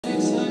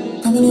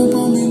Coming up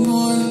on me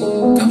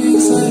more, got me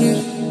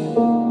excited.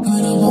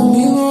 Coming up on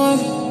me more,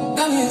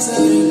 got me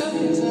excited.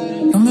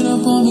 Coming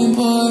up on me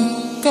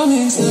more, got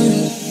me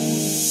excited.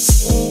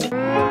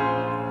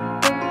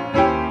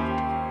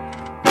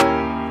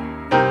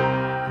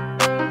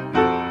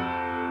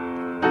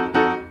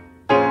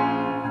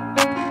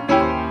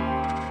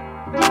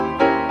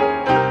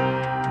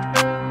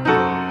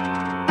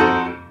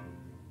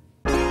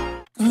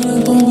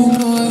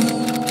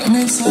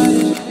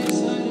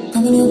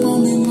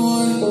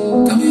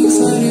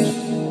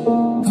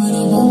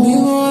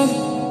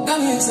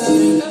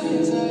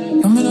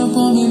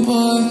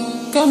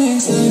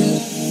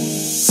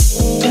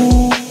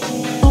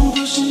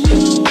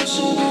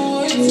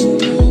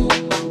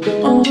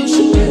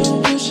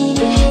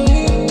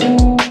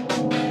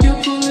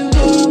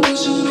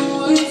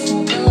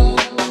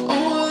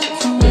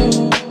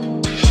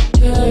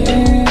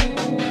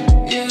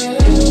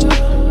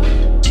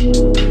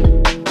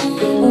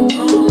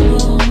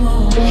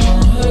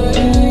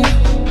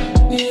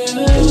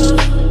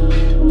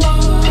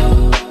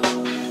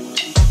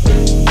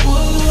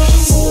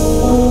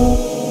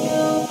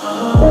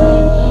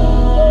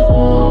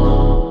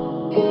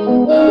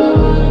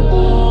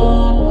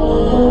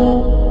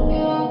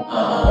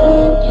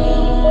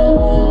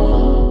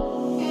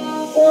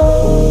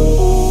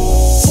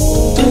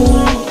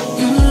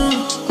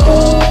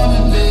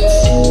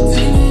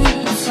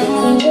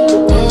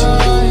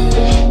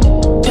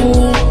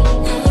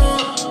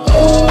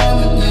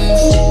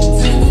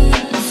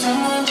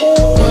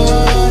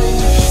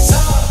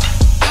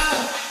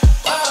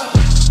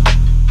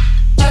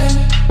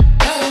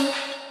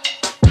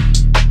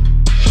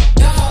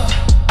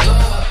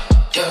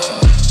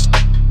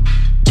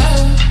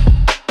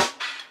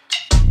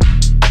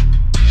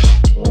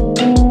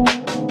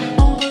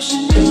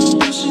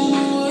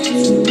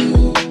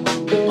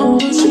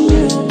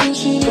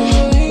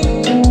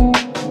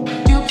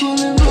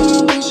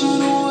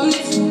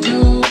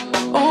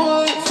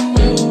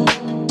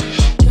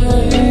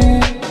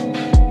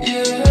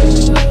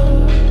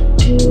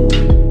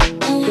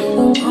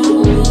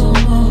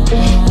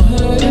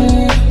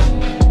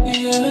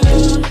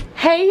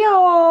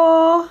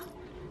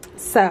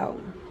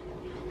 So,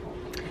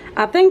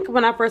 I think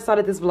when I first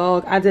started this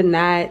vlog, I did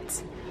not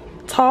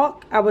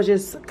talk. I was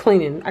just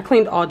cleaning. I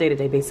cleaned all day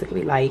today,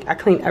 basically. Like, I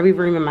cleaned every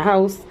room in my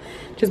house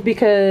just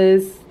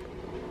because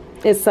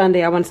it's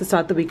Sunday. I wanted to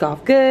start the week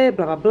off good,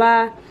 blah, blah,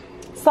 blah.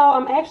 So,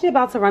 I'm actually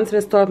about to run to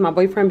the store with my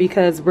boyfriend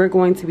because we're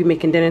going to be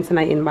making dinner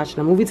tonight and watching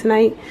a movie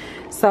tonight.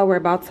 So, we're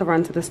about to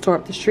run to the store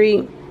up the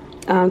street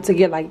to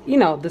get, like, you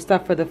know, the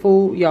stuff for the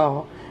food.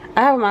 Y'all,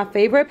 I have my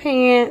favorite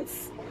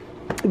pants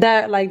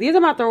that, like, these are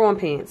my throw-on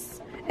pants.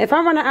 If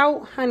I'm running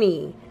out,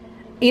 honey,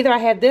 either I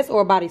have this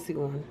or a bodysuit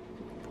on.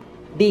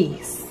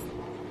 These.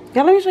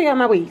 Now let me show y'all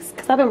my waist,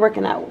 cause I've been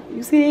working out.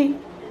 You see?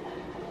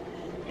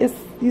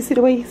 You see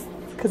the waist?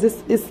 Cause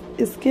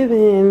it's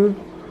giving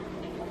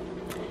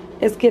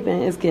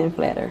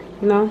flatter,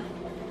 you know?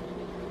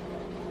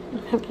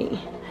 Okay.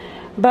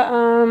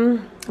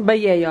 But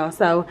yeah, y'all.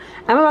 So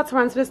I'm about to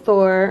run to the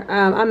store.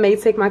 I may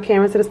take my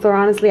camera to the store.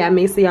 Honestly, I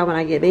may see y'all when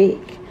I get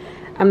back.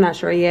 I'm not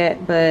sure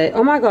yet, but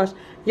oh my gosh.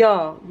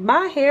 Y'all,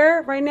 my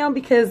hair right now,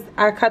 because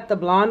I cut the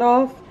blonde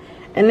off,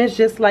 and it's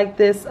just like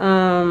this,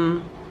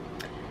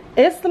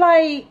 it's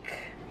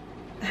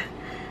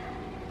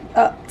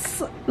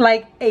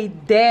like a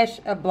dash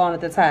of blonde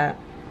at the top,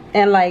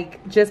 and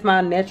like just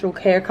my natural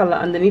hair color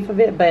underneath of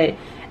it. But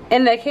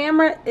in the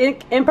camera,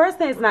 in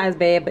person it's not as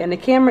bad, but in the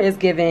camera it's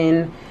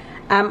giving,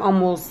 I'm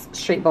almost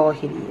straight bald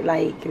heady.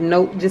 Like,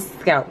 nope, just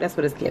scalp, that's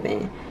what it's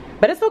giving.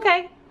 But it's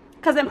okay,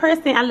 because in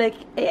person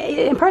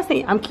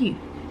I'm cute.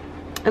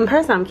 In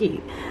person, I'm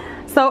cute.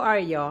 So,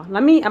 alright, y'all.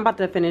 I'm about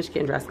to finish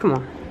getting dressed. Come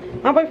on.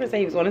 My boyfriend said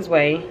he was on his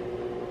way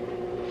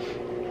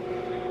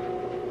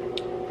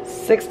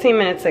 16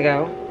 minutes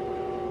ago.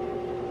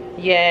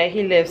 Yeah,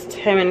 he lives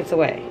 10 minutes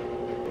away.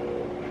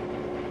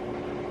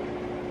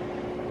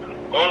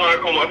 Hola,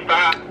 ¿cómo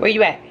está? Where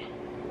you at?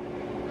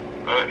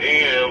 I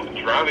am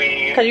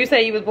driving. Because you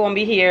said you was going to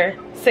be here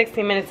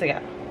 16 minutes ago.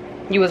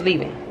 You was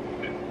leaving.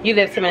 You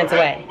live 10 minutes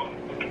away.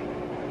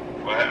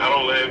 I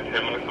don't live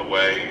 10 minutes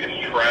away.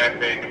 It's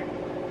traffic.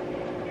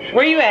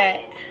 Where you at?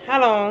 How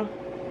long?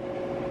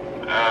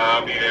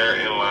 I'll be there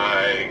in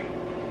like,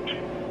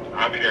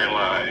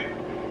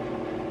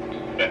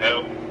 the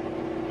hell?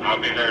 I'll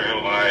be there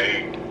in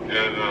like,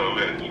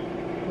 minutes.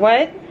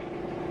 What?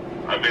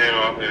 I'll be there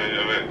in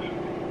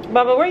minutes.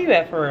 Bubba, where you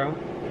at for real?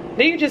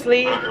 Did you just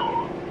leave?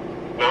 No,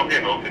 I'm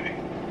getting on 50.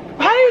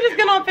 How you just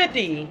getting on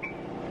 50?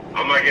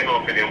 I'm not getting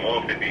on 50, I'm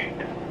on 50.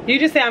 You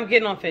just say I'm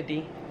getting on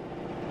 50.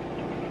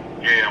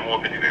 Yeah, I'm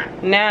on 50 there.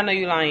 Now I know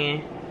you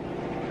lying.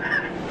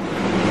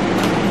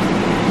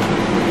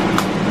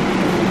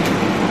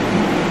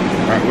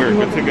 Alright, we're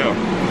good to go.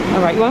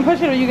 Alright, you want to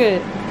push it or you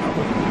good?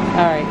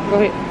 Alright, go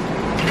ahead.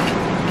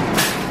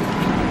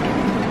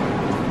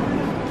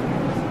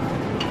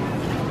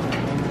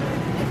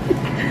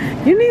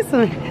 You need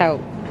some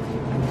help.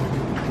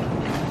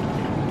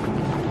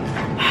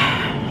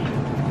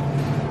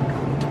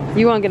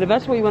 You want to get a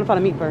vegetable or you want to find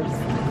a meat first?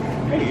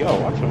 Hey, yo,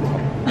 watch him.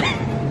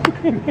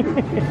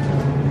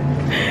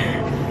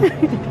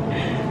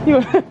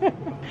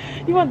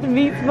 You want the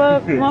meat,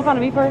 bub? You want to find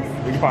a meat first?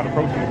 We can find the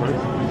protein first.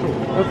 Sure.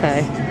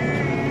 Okay.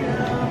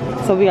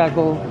 So we gotta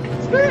go. I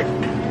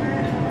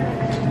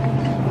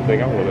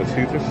think I want a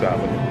Caesar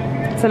salad.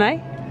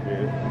 Tonight?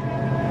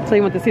 Yeah. So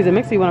you want the Caesar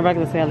mix or you want a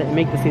regular salad and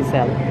make the Caesar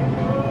salad?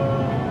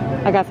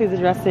 I got Caesar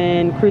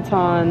dressing,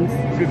 croutons.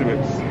 Caesar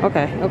mix.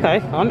 Okay,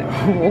 okay.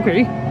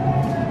 Okay.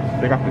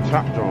 They got the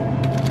chopped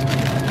on.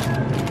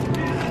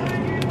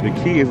 The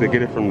key is to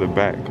get it from the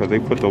back because they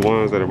put the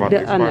ones that are about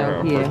to expire.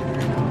 I know, yeah.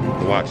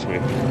 Watch me.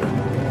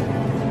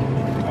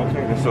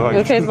 Okay, so like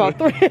okay, it's about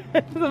 3.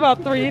 It's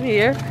about 3 in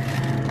here.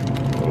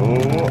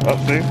 Oh, up,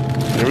 see?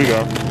 There we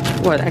go.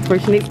 What,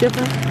 expiration date's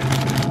different?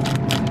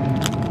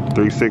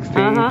 316.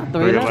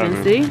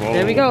 311. See? Whoa.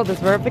 There we go. This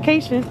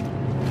verification.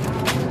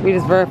 We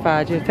just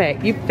verified your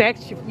fact. You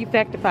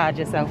factified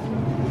yourself.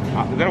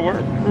 That'll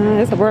work.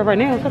 It's a word right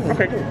now.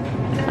 Okay, cool.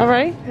 All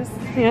right.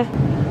 Yeah.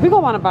 We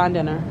gonna want to buy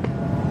dinner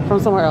from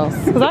somewhere else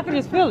because I can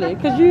just feel it.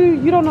 Because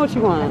you don't know what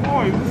you want.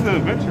 Oh, this is an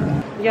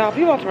adventure. Y'all,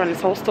 we walked around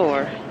this whole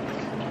store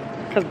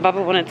because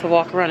Bubba wanted to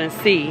walk around and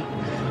see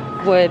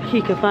what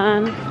he could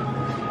find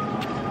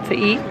to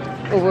eat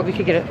or what we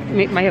could get.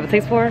 Might have a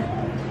taste for.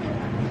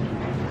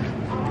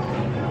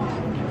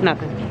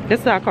 Nothing. This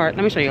is our cart.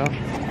 Let me show y'all.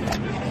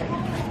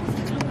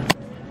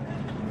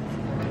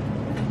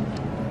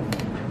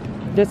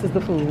 This is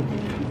the food.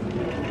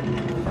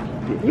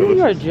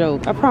 You're a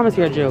joke. I promise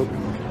you're a joke.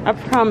 I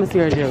promise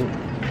you're a joke.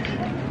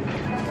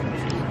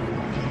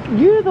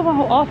 You're the one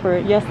who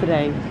offered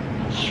yesterday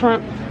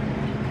shrimp,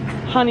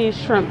 honey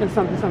shrimp and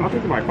something. I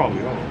think somebody called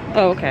me.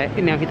 Oh, okay.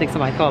 And now he thinks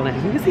somebody calling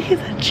him. You see, he's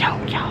a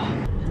joke, y'all.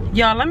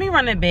 Y'all, let me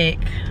run it back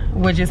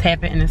what just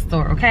happened in the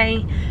store,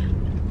 okay?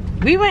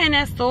 We went in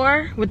that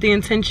store with the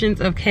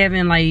intentions of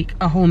having like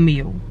a whole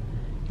meal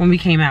when we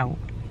came out.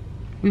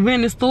 We went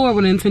in the store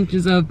with the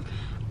intentions of,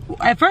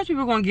 at first we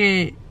were gonna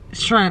get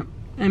shrimp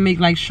and make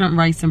like shrimp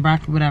rice and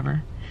broccoli,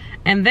 whatever.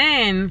 And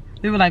then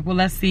we were like, well,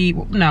 let's see.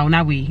 No,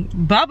 not we.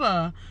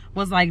 Bubba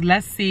was like,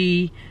 let's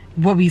see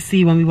what we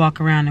see when we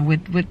walk around and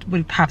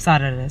what pops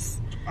out of this.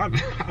 I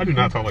do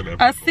not talk like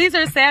that. A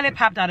Caesar salad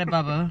popped out of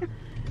Bubba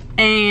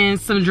and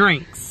some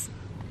drinks.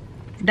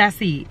 That's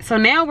it. So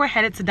now we're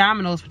headed to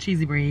Domino's for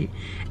cheesy bread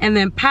and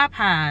then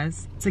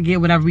Popeyes to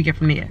get whatever we get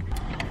from there.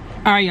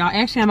 All right, y'all.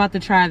 Actually, I'm about to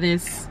try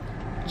this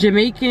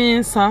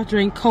Jamaican soft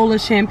drink cola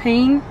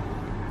champagne.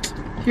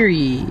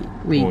 Period.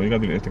 Wait. Oh, you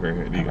gotta do the Instagram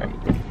here. There you go.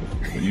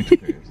 The YouTube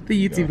hands. The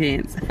YouTube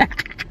hands.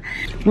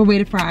 We're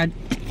waiting for our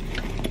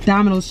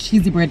Domino's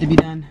cheesy bread to be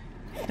done.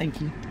 Thank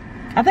you.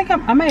 I think I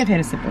might have had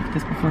a sip of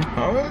this before.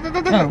 Oh.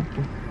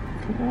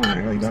 Come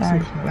on. You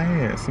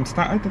got some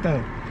stuff.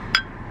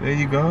 There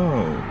you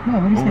go. No,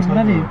 what are you saying? What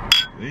I do?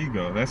 There you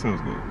go. That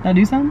sounds good. Did I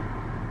do something?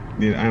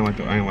 Yeah, I ain't like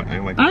I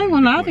ain't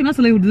gonna lie. I think that's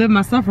the lady who delivered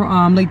my stuff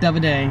late the other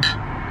day.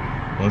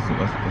 Let's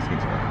get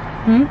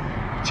started.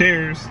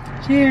 Cheers.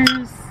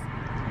 Cheers.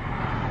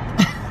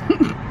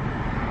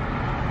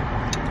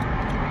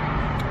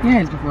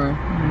 Yeah, it's before.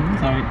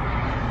 It's alright.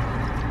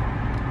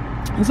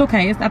 It's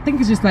okay. I think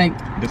it's just like,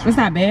 it's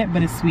not bad,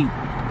 but it's sweet.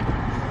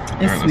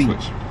 It's right, sweet.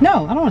 let's switch.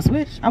 No, I don't want to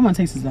switch. I want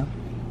to taste this though.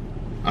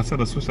 I said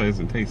let's switch that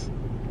doesn't taste.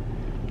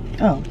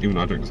 Oh. Even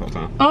though I drink this all the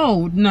time.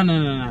 Oh,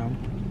 no.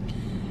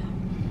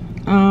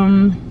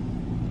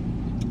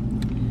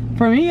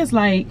 For me, it's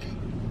like,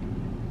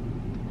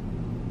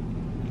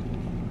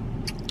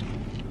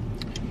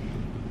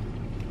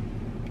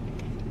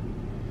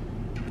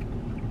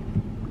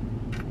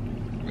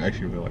 I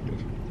actually really like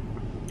this.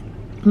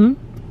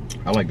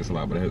 I like this a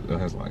lot, but it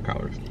has a lot of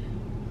calories.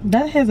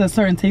 That has a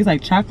certain taste,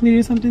 like chocolate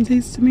or something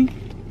tastes to me.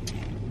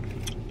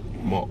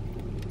 It's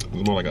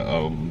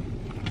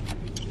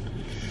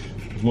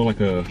more like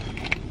a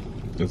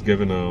it's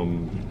given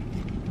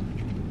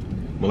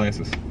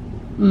molasses.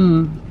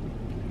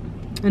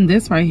 And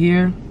this right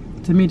here,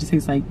 to me, it just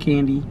tastes like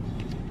candy,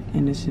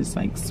 and it's just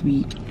like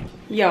sweet.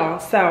 Y'all,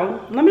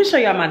 so let me show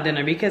y'all my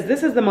dinner because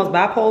this is the most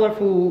bipolar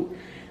food,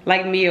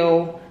 like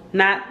meal.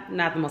 Not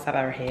the most I've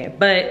ever had,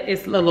 but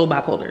it's a little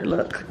bipolar.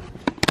 Look,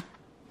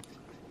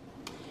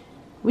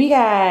 we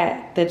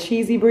got the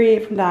cheesy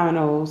bread from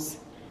Domino's,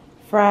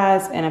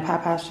 fries, and a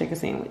Popeyes chicken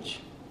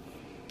sandwich,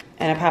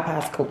 and a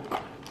Popeyes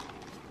Coke.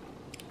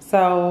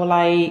 So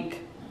like,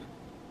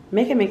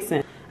 make it make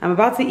sense. I'm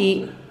about to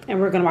eat, and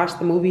we're gonna watch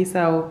the movie.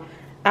 So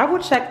I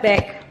will check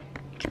back.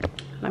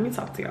 Let me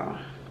talk to y'all.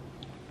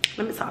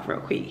 Let me talk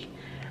real quick.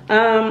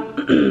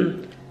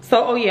 So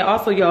oh yeah,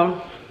 also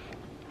y'all.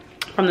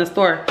 From the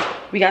store,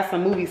 we got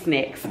some movie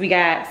snacks. We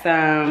got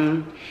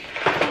some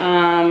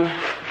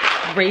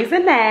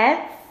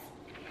Raisinets,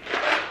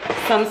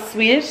 some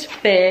Swedish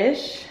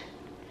fish,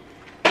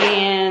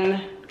 and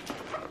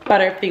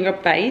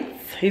Butterfinger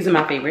bites. These are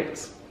my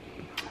favorites.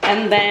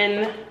 And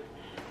then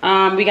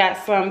we got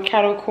some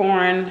kettle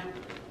corn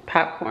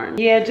popcorn.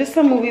 Yeah, just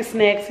some movie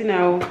snacks, you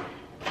know,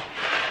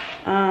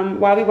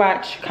 while we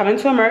watch Coming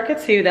to America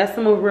 2. That's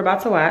the movie we're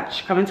about to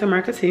watch, Coming to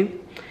America 2.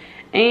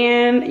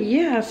 And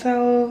yeah,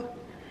 so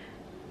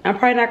I'm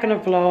probably not gonna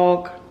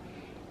vlog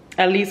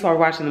at least while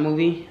watching the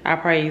movie. I'll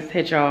probably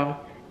hit y'all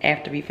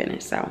after we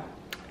finish. So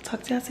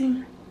talk to y'all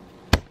soon.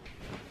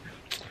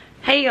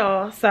 Hey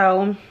y'all,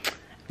 so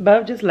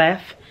Bub just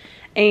left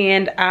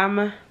and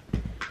I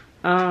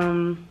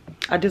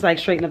just like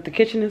straightened up the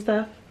kitchen and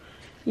stuff.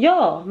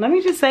 Y'all, let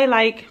me just say,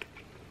 like,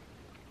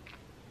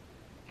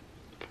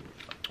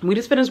 we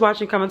just finished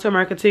watching Coming to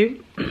America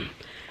 2.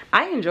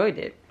 I enjoyed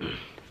it.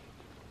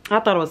 I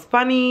thought it was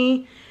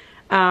funny.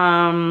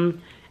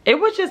 It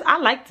was just, I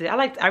liked it. I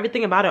liked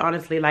everything about it,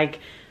 honestly. Like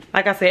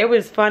I said, it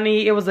was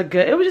funny. It was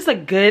just a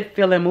good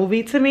feeling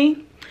movie to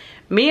me.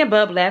 Me and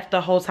Bub laughed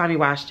the whole time we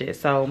watched it.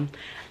 So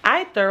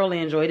I thoroughly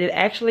enjoyed it.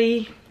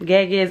 Actually,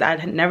 gag is I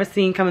had never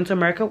seen Coming to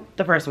America,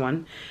 the first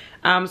one.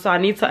 So I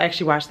need to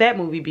actually watch that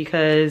movie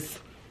because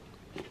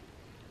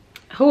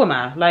who am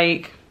I?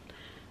 Like,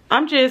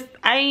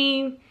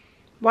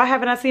 why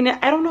haven't I seen it?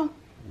 I don't know.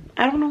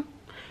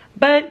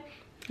 But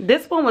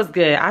this one was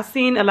good. I've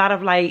seen a lot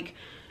of, like,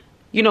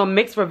 you know,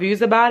 mixed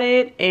reviews about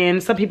it,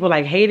 and some people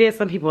like hate it,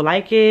 some people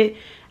like it.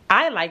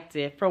 I liked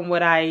it from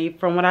what I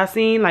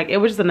seen. Like, it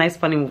was just a nice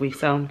funny movie.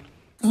 So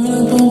Coming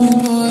up on me,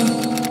 boy,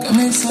 got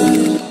me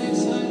excited.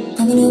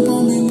 Coming up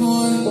on me,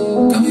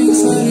 boy, got me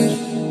excited.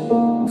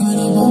 Coming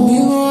up on me,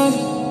 boy,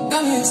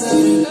 got me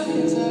excited.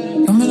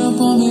 Coming up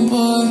on me,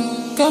 boy,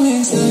 got me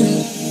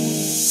excited.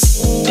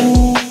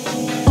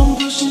 I'm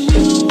pushing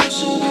you,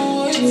 pushing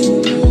away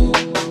from you.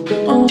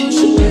 I'm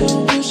pushing you,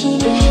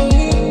 pushing away.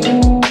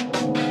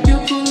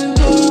 You're pulling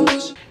back,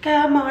 pushing.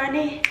 good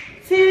morning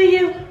to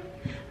you.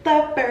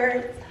 The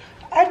birds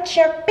are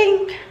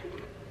chirping.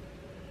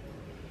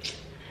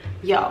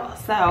 Y'all,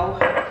 so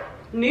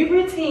new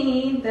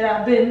routine that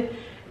I've been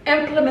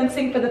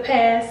implementing for the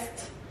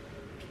past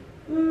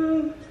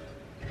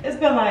it's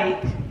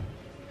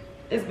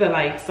been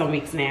like some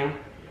weeks now.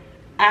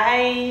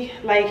 I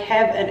like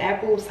have an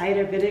apple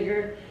cider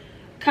vinegar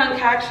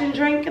concoction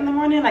drink in the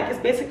morning. Like, it's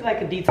basically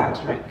like a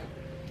detox drink.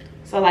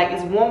 So like,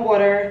 it's warm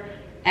water,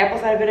 apple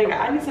cider vinegar.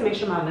 I need to make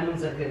sure my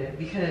lemons are good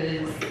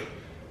because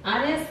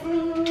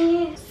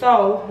honestly,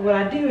 so what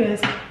I do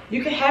is,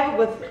 you can have it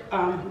with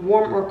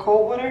warm or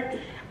cold water.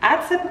 I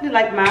typically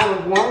like mine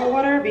with warm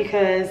water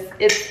because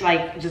it's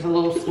like just a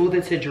little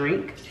smoother to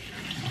drink.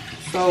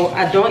 So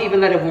I don't even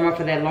let it warm up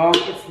for that long.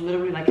 It's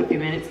literally like a few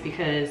minutes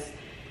because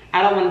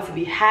I don't want it to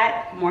be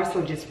hot, more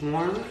so just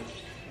warm.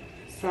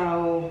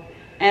 So,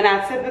 and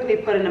I typically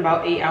put in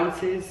about 8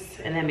 ounces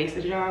in that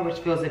mason jar, which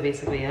fills it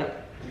basically up.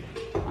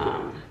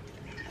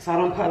 So I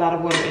don't put a lot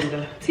of water in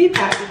the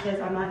teapot because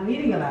I'm not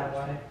needing a lot of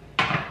water.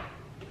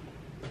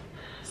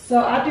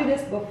 So I do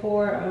this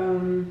before,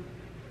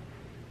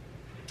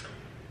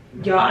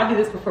 y'all, I do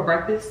this before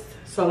breakfast.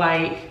 So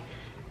like,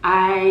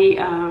 I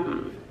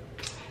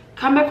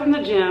come back from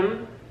the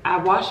gym, I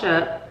wash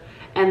up,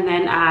 and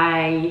then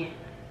I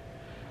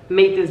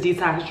make this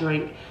detox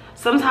drink.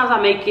 Sometimes I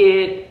make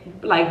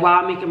it like while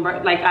I'm making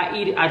like I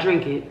eat it, I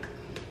drink it.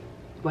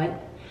 What?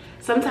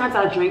 Sometimes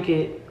I drink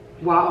it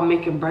while I'm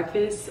making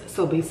breakfast.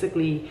 So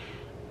basically,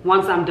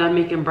 once I'm done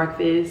making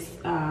breakfast,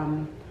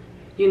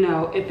 you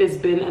know, if it's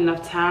been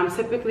enough time,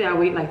 typically I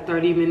wait like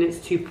 30 minutes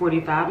to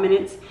 45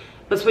 minutes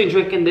between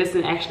drinking this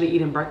and actually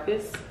eating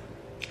breakfast.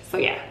 So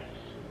yeah,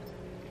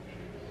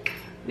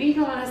 we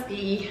gonna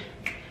see.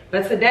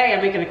 But today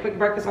I'm making a quick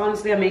breakfast.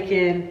 Honestly, I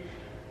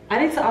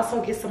need to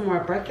also get some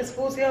more breakfast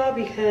foods, y'all,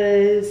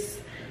 because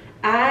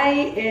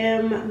I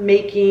am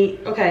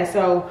making, okay,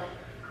 so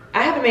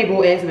I haven't made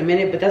boiled eggs in a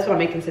minute, but that's what I'm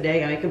making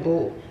today. I'm making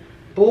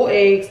boiled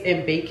eggs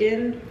and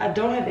bacon. I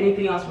don't have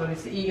anything else really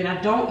to eat, and I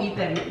don't eat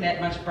that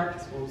much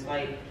breakfast foods.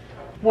 Like,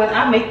 when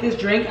I make this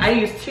drink, I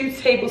use 2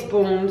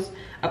 tablespoons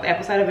of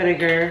apple cider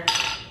vinegar,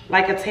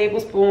 like a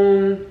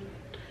tablespoon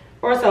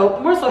or so,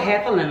 more so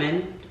half a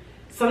lemon.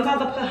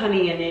 Sometimes I put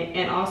honey in it,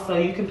 and also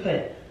you can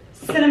put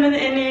cinnamon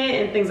in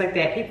it and things like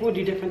that. People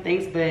do different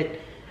things, but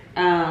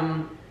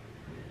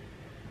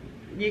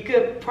you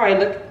could probably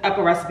look up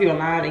a recipe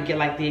online and get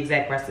like the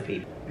exact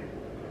recipe.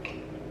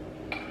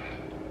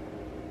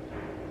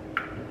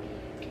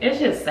 It's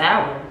just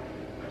sour.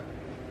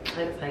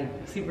 It's like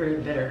super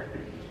bitter.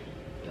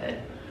 But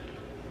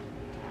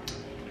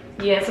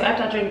yeah, so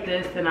after I drink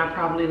this, then I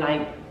probably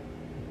like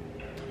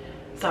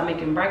start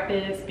making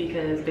breakfast,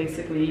 because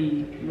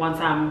basically once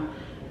I'm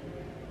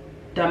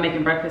done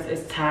making breakfast,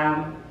 it's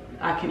time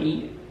I can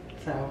eat.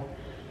 So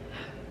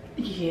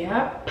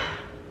yep.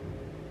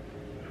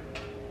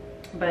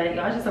 But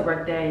y'all, just a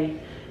work day.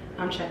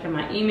 I'm checking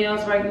my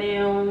emails right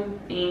now.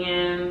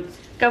 And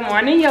good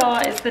morning, y'all.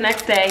 It's the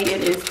next day.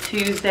 It is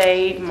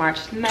Tuesday, March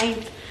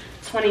 9th,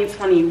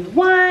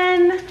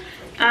 2021.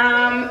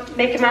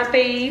 Making my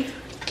fave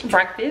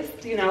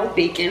breakfast, you know,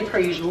 bacon per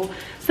usual.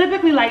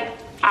 Typically, like,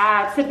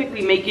 I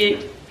typically make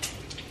it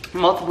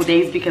multiple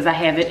days because I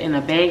have it in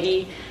a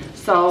baggie.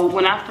 So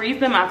when I freeze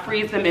them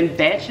in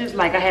batches.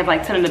 Like, I have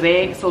like 10 in the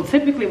bag. So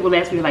typically it will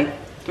last me like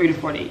 3 to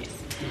 4 days.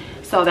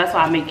 So that's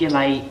why I make it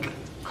like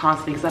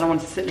constantly, because I don't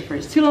want it to sit in the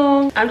fridge too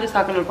long. I'm just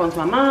talking on the phone to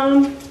my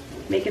mom,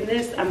 making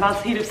this. I'm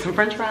about to heat up some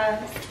french fries.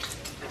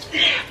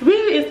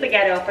 Really, it's the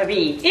ghetto for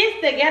me.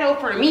 It's the ghetto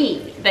for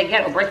me. The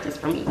ghetto breakfast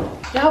for me.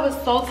 Y'all was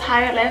so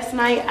tired last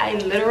night. I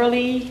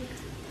literally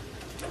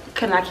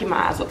could not keep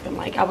my eyes open.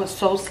 Like, I was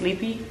so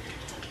sleepy.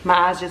 My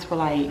eyes just were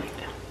like,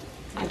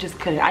 I just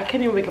couldn't. I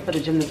couldn't even wake up for the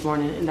gym this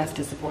morning, and that's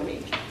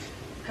disappointing.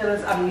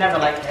 Because I'm never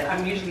like that.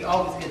 I'm usually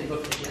always good to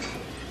go to the gym.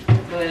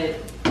 But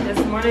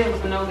this morning it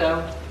was a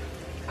no-go.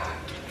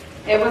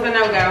 It was a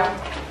no-go.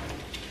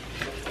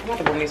 I'm about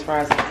to bring these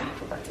fries and eat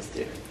for breakfast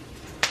too.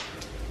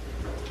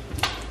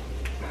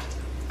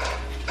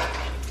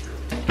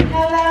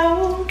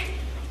 Hello.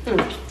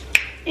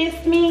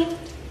 It's me.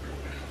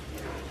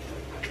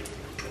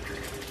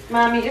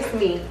 Mommy, it's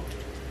me.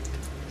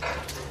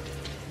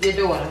 Your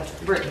daughter,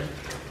 Brittany.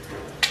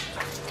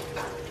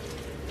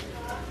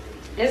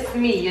 It's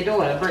me, your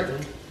daughter,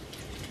 Brittany.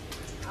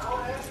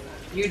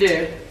 You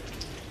do.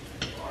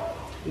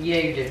 Yeah,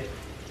 you do.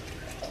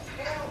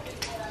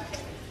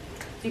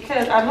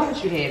 Because I know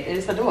what you have.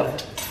 It's a daughter,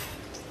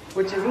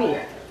 which is me.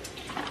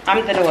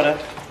 I'm the daughter.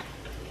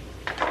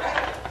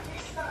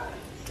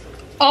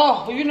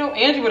 Oh, you know,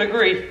 Andrew would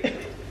agree.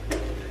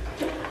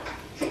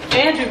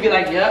 Andrew would be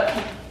like, yep.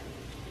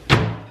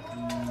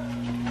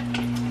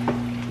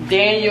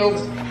 Daniel,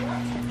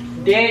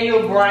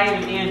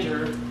 Brian, and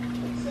Andrew.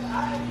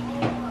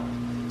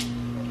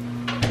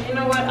 You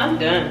know what? I'm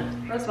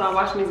done. First of all, I'm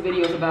watching these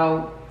videos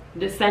about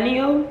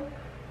Decennial.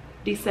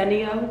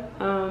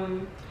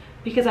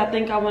 Because I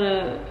think I want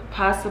to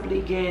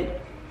possibly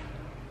get.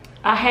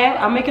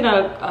 I'm making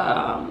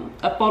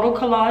a photo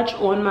collage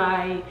on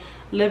my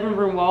living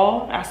room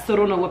wall. I still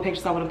don't know what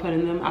pictures I want to put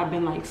in them. I've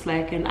been like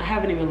slacking. I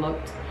haven't even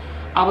looked.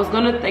 I was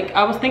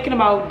thinking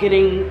about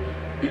getting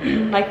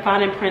like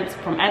finding prints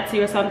from Etsy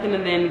or something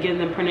and then getting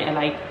them printed at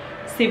like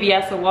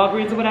CVS or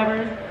Walgreens or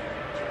whatever.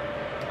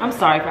 I'm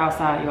sorry for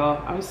outside,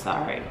 y'all. I'm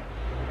sorry.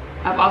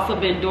 I've also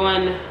been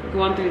going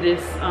through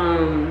this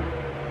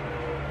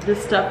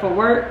stuff for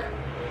work,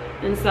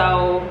 and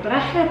so, but I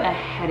have a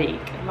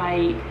headache.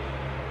 Like,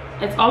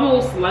 it's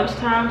almost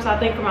lunchtime, so I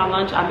think for my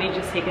lunch I may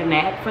just take a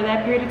nap for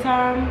that period of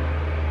time,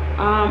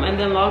 and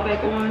then log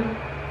back on,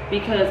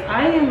 because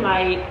I am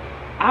like,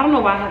 I don't know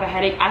why I have a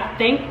headache. I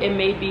think it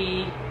may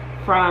be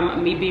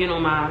from me being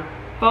on my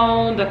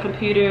phone, the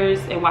computers,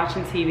 and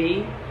watching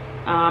TV.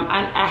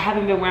 I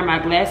haven't been wearing my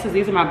glasses.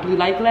 These are my blue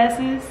light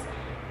glasses.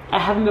 I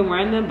haven't been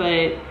wearing them,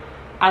 but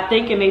I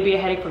think it may be a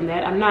headache from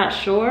that. I'm not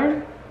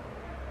sure,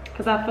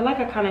 because I feel like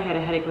I kind of had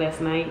a headache last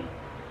night.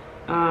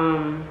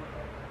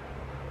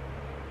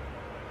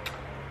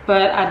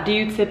 But I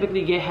do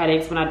typically get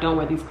headaches when I don't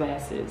wear these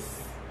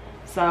glasses.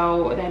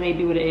 So that may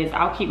be what it is.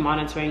 I'll keep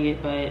monitoring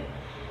it, but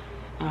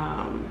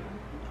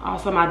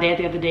also my dad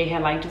the other day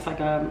had like just like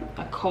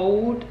a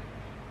cold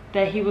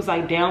that he was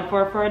like down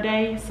for a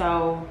day.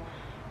 So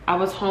I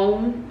was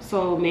home,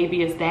 so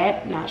maybe it's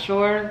that, not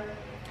sure.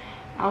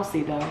 I'll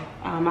see though.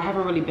 I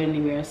haven't really been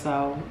anywhere,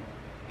 so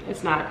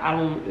it's not,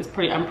 I'm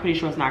pretty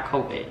sure it's not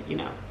COVID, you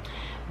know.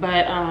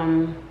 But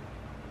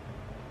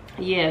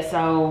yeah,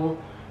 so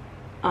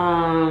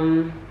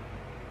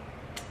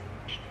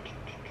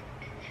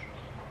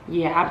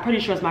yeah, I'm pretty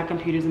sure it's my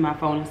computers and my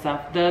phone and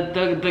stuff.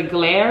 The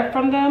glare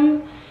from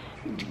them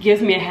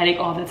gives me a headache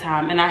all the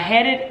time, and I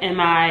had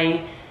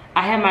my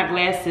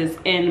glasses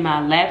in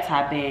my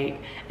laptop bag,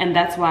 and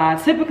that's why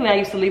typically I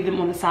used to leave them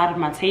on the side of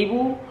my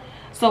table.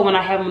 So when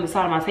I have them on the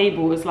side of my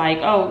table, it's like,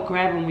 oh,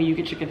 grab them when you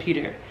get your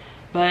computer.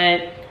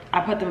 But I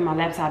put them in my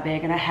laptop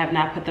bag, and I have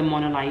not put them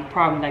on in like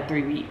probably like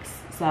 3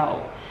 weeks.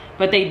 So,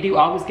 but they do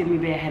always give me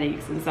bad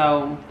headaches, and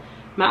so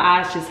my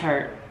eyes just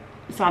hurt.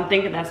 So I'm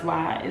thinking that's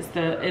why it's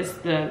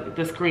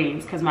the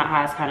screens, because my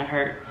eyes kind of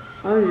hurt.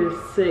 I'm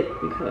just sick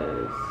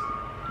because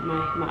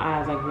my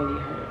eyes like really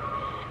hurt.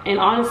 And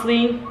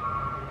honestly,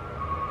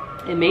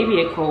 it may be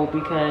a cold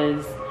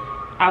because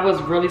I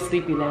was really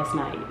sleepy last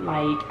night.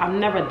 Like, I'm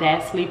never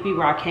that sleepy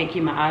where I can't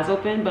keep my eyes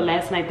open, but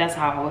last night that's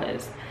how I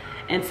was.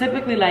 And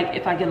typically, like,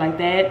 if I get like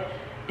that,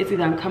 it's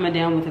either I'm coming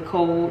down with a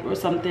cold or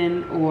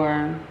something,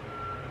 or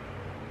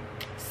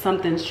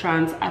something's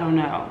trying to, I don't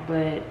know.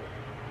 But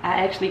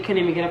I actually couldn't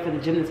even get up for the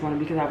gym this morning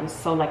because I was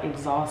so like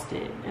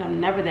exhausted, and I'm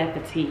never that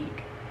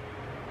fatigued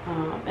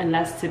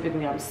unless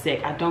typically I'm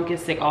sick. I don't get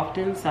sick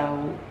often,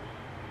 so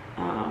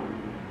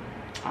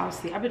I'll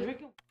see. I've been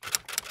drinking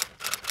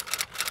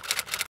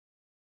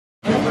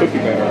cookie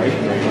batter ice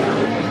cream.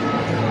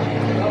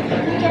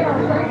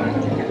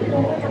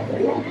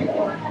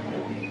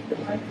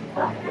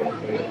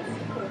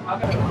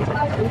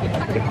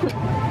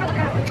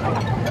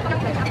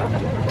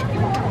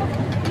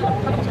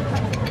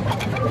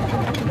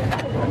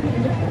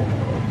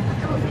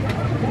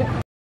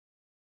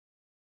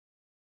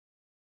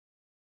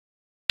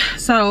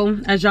 So,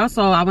 as y'all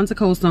saw, I went to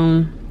Cold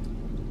Stone.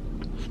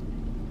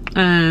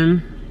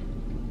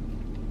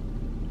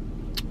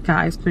 Got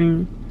ice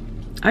cream.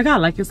 I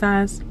got like your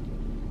size.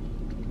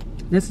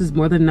 This is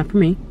more than enough for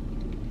me.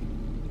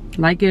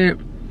 Like it,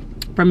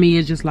 for me,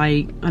 it's just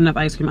like enough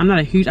ice cream. I'm not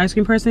a huge ice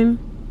cream person.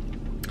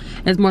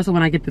 It's more so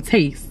when I get the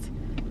taste,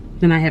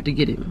 then I have to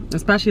get it.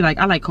 Especially like,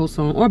 I like Cold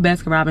Stone or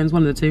Baskin Robbins,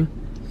 one of the two.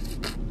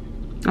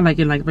 I like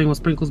it like rainbow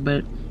sprinkles,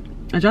 but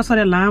as y'all saw,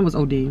 that line was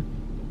OD.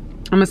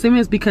 I'm assuming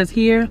it's because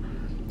here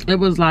it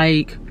was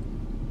like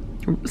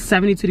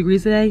 72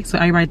 degrees today, so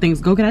everybody thinks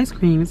go get ice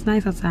cream, it's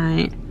nice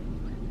outside.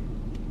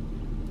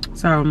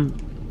 So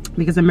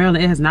because in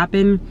Maryland it has not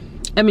been,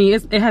 I mean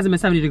it hasn't been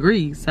 70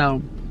 degrees,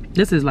 so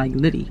this is like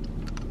litty.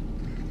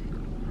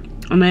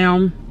 And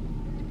now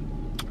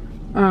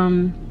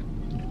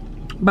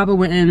Baba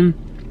went in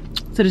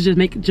to the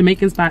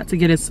Jamaican spot to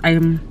get us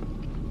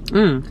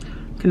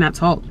cannot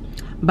talk.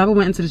 Baba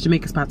went into the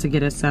Jamaican spot to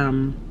get us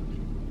some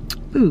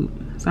food,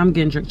 so I'm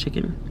getting jerk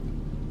chicken.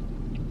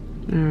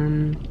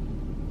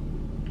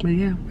 But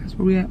yeah, that's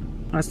where we at.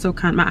 I still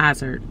can't, my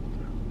eyes hurt.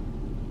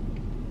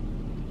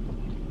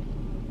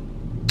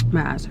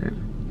 My eyes hurt.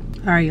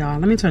 All right, y'all,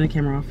 let me turn the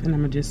camera off and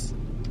I'm gonna just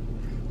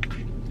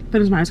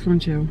finish my ice cream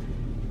and chill.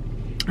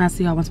 I'll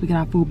see y'all once we get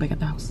our food back at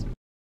the house.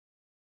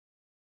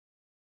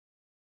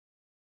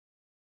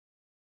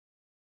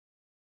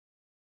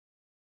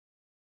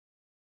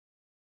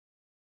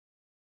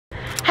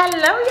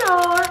 Hello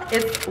y'all,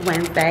 it's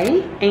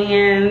Wednesday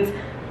and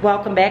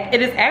welcome back.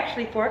 It is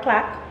actually 4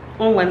 o'clock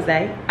on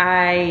Wednesday.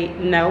 I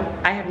know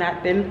I have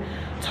not been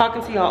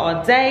talking to y'all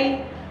all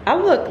day. I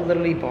look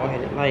literally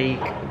bald-headed,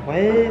 like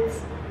what?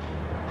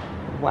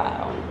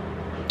 Wow.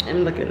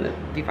 And look in the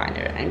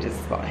viewfinder, I'm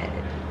just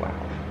bald-headed. Wow.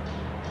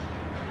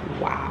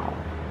 Wow.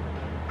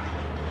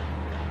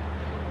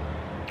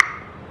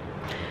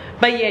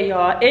 But yeah,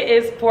 y'all, it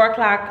is 4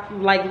 o'clock.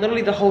 Like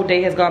literally the whole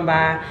day has gone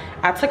by.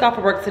 I took off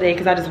of work today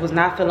because I just was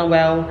not feeling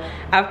well.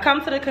 I've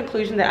come to the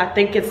conclusion that I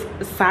think it's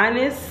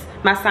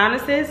my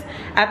sinuses.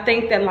 I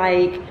think that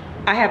like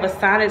I have a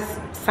sinus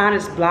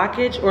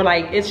blockage, or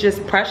like it's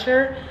just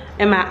pressure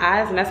in my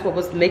eyes, and that's what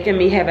was making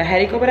me have a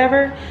headache or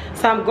whatever.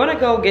 So I'm gonna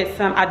go get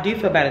some. I do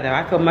feel better though.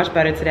 I feel much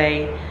better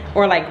today,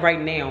 or like right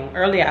now.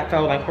 Earlier I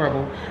felt like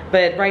horrible,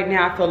 but right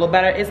now I feel a little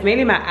better. It's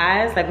mainly my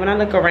eyes. Like when I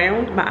look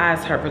around, my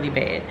eyes hurt really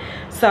bad.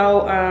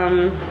 So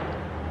I'm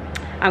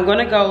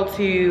gonna go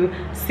to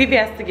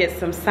CVS to get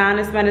some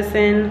sinus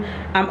medicine.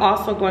 I'm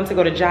also going to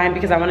go to Giant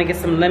because I want to get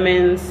some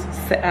lemons,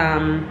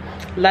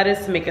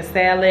 lettuce to make a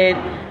salad,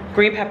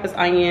 green peppers,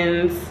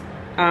 onions,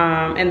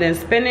 and then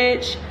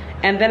spinach.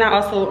 And then I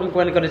also am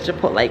going to go to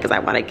Chipotle because I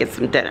want to get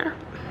some dinner.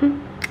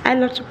 I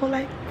love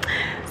Chipotle.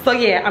 So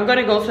yeah, I'm going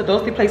to go to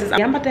those 3 places.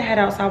 I'm about to head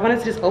out, so I wanted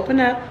to just open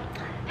up.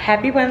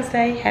 Happy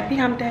Wednesday, happy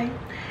hump day.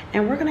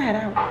 And we're going to head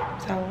out.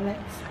 So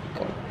let's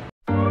go.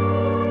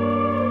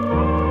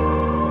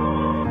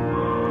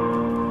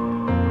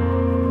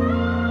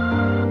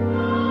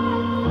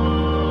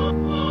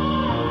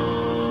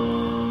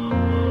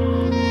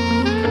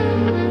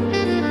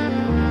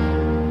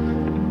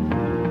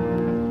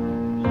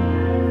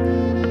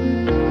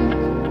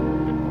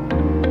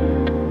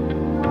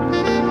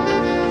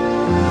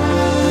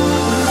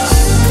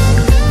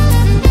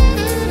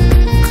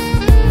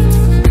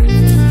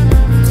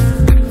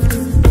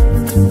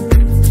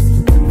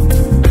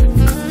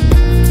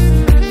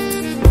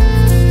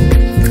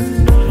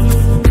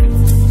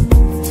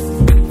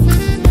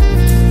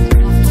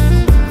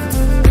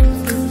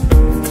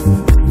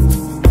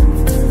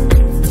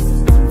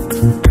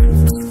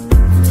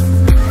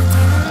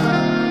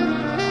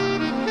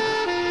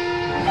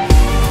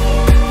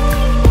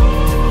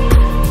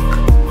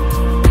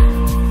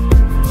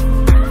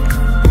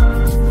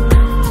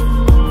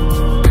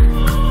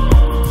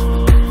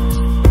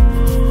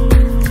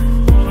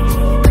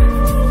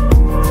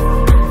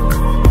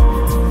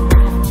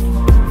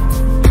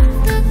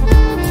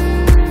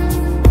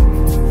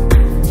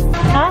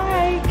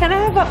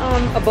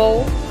 A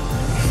bowl.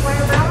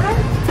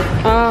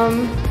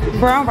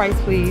 Brown rice,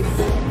 please.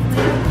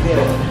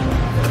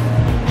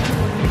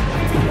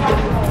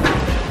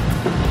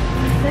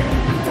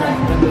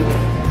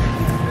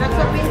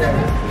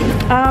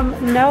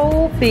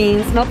 No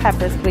beans, no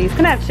peppers, please.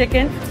 Can I have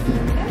chicken?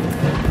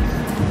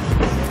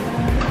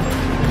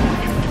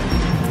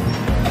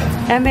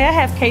 And may I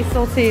have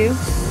queso too?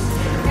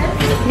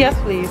 Yes,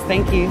 please.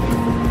 Thank you.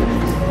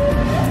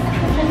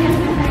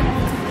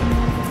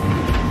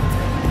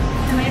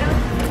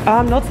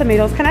 No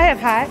tomatoes. Can I have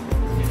hot?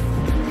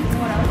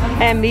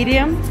 And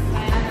medium?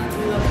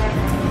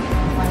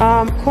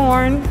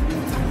 Corn,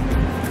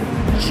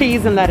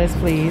 cheese, and lettuce,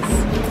 please.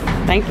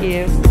 Thank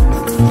you.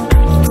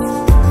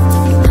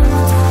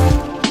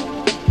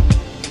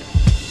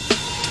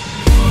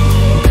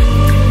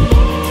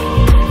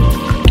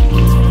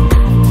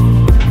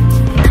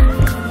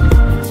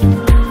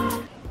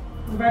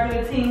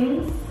 Regular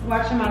teens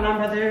watching my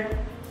non-brother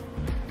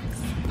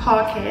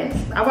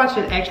podcast. I watch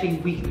it actually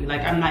weekly.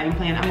 Like I'm not even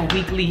playing. I'm a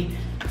weekly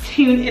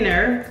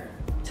tune-inner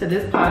to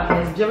this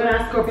podcast.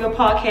 Gemini Scorpio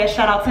podcast.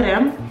 Shout out to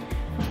them.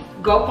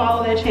 Go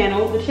follow their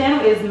channel. The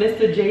channel is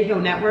Mr. J Hill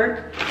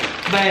Network.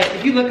 But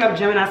if you look up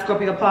Gemini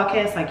Scorpio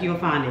podcast, like you'll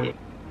find it.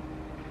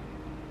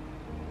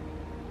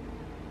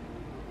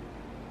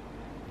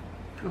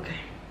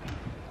 Okay.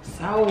 So that's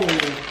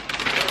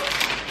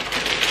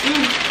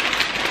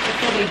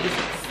probably just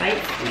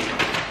excites me.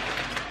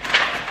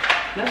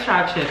 Let's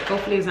try a chip.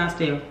 Hopefully it's not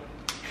stale.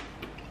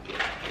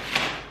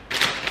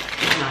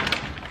 It's not.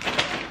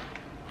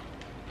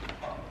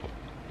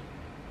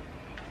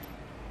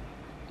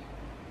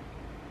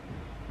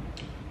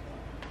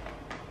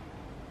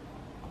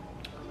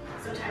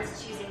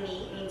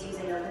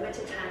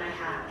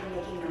 and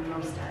making the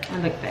most of it. I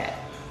like that.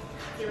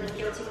 Feeling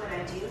guilty when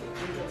I do and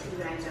guilty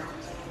when I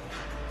don't.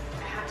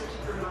 I have to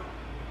keep reminding.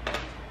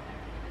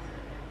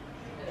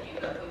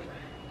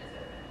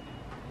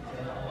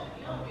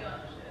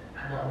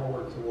 I'm gonna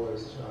work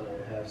towards trying to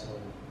have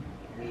some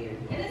me and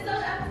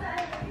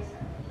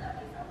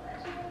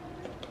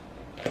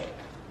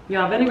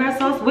Y'all, vinaigrette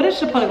sauce? What is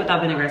Chipotle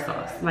without vinaigrette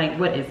sauce? Like,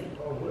 what is it?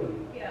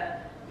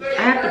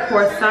 I have to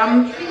pour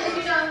some,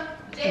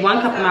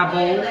 1 cup in my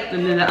bowl,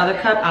 and then the other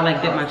cup, I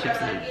like dip my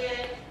chips in.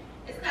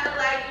 It's kind of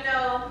like, you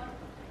know,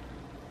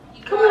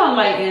 Come on,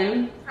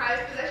 Lighten.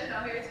 prized possession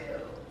out here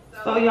too.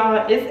 So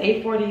y'all, it's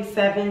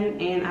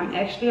 8:47, and I'm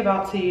actually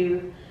about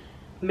to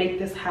make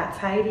this hot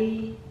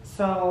toddy.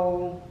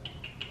 So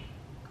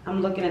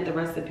I'm looking at the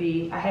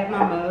recipe. I have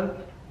my mug.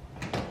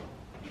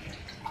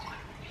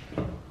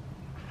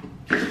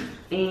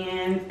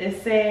 And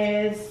it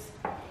says,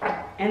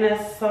 in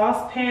a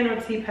saucepan or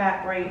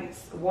teapot,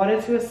 brings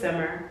water to a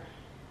simmer.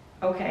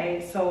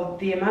 Okay, so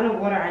the amount of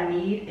water I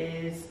need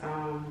is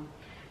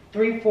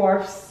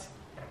 3/4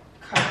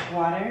 cup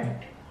water.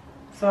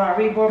 So I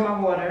reboiled my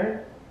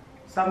water.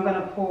 So I'm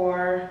gonna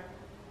pour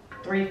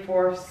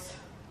 3/4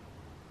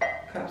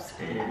 cups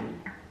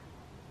in.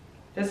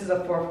 This is a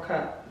 1/4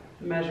 cup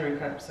measuring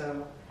cup,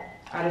 so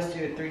I just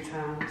do it 3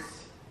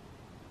 times.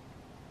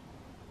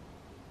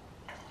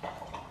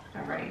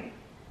 All right,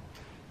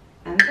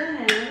 and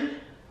then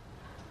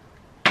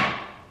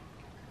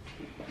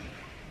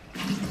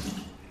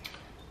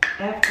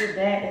after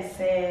that it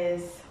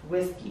says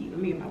whiskey. Let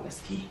me get my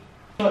whiskey.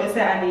 So it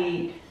said I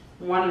need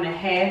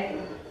 1.5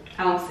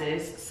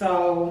 ounces.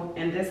 So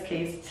in this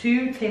case,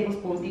 2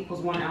 tablespoons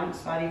equals 1 ounce.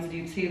 So I need to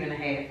do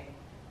 2.5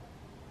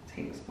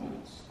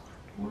 tablespoons.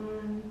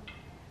 1.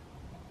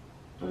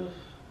 Ugh, I feel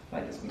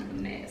like this is gonna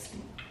be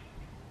nasty.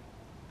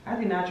 I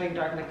do not drink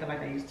dark liquor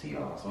like I used to,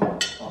 y'all. So,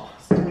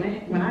 so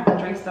when I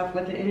drink stuff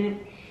with it in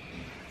it,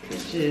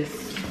 it's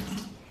just,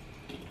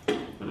 I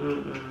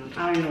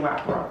don't even know why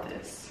I brought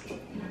this.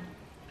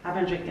 I've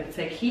been drinking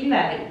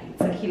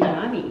tequila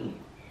honey.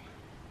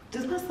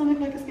 Does my stomach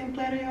like a skin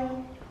platter,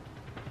 y'all?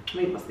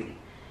 Wait, must be.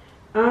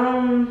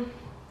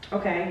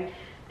 Okay.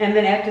 And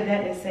then after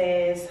that, it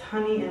says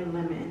honey and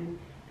lemon.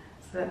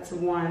 So that's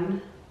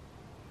 1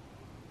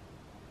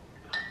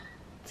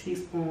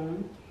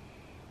 teaspoon.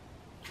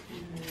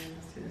 And then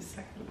let's do the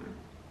second one.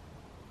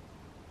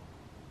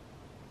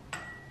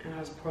 And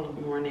I'll just pour a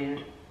little more in there.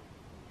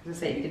 As I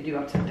said, you could do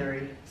up to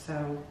 3.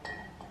 So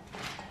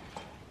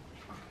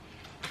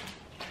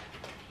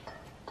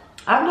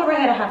I've never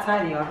had a hot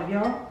toddy, y'all. Have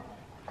y'all?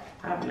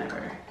 I've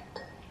never.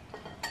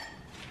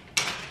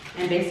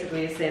 And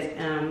basically it says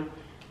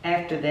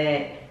after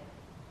that,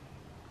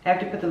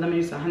 after you put the lemon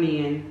juice and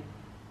honey in,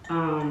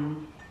 hold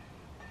on.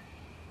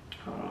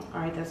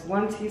 All right, that's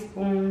 1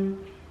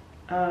 teaspoon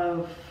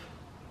of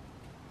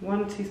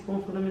 1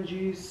 teaspoon for lemon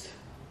juice,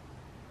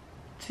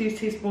 2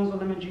 teaspoons of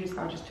lemon juice.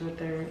 I'll just do a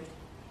 1/3.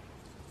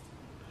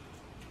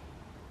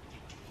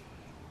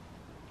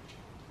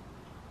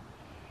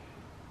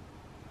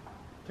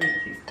 3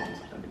 teaspoons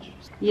of lemon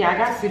juice. Yeah, I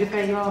got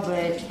Sudafed, y'all,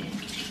 but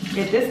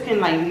if this can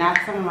like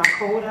knock some of my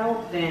cold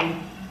out, then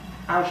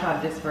I'll try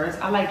this first.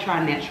 I like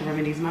trying natural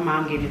remedies. My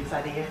mom gave me this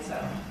idea, so.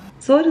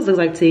 So it just looks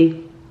like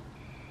tea.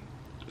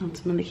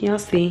 Ultimately, can y'all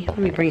see? Let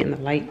me bring it in the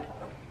light.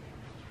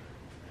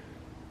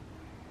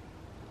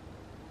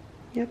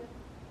 Yep.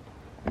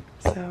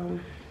 So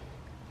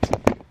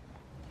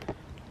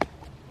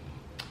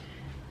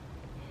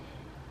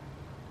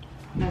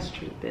let's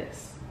treat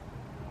this.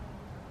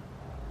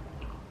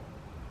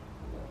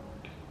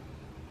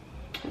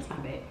 That's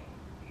not bad.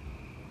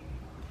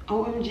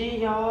 OMG,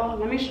 y'all.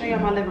 Let me show y'all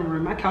my living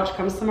room. My couch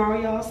comes tomorrow,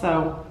 y'all.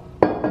 So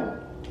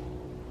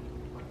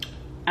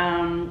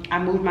I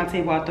moved my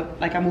table out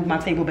I moved my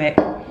table back,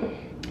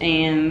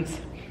 and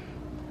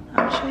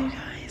I'll show you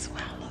guys.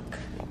 Wow, look.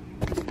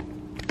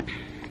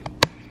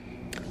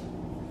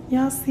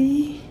 Y'all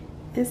see?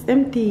 It's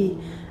empty.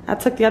 I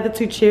took the other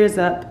 2 chairs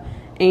up,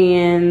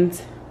 and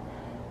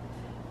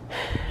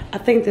I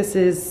think this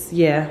is,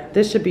 yeah,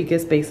 this should be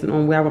good space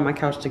on where I want my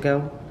couch to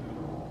go.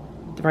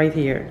 Right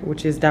here,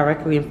 which is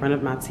directly in front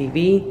of my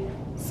TV.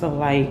 So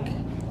like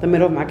the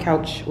middle of my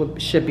couch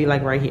should be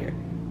like right here.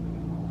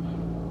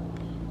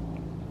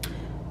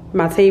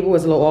 My table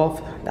is a little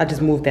off. I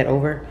just moved that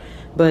over,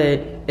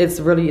 but it's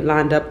really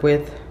lined up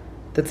with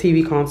the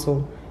TV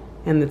console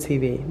and the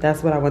TV.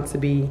 That's what I want to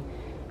be,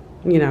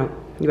 you know,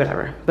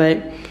 whatever.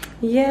 But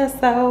yeah,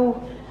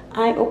 so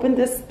I opened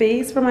this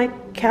space for my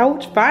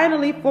couch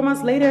finally 4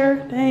 months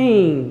later.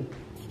 Dang,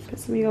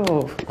 piss me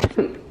off.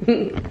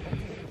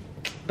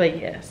 But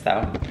yeah,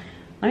 so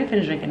let me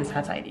finish drinking this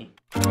hot toddy.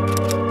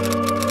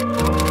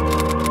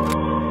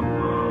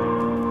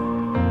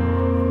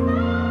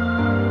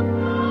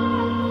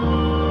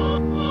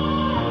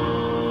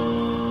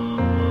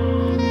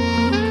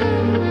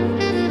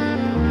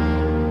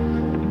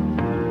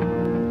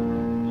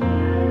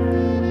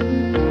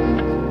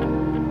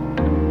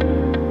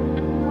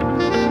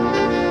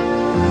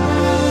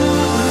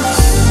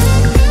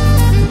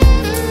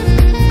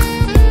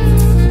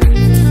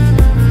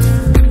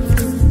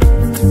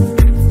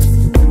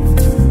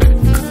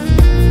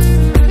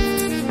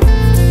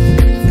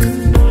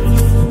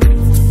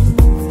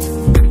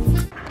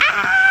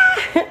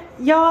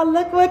 Y'all,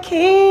 look what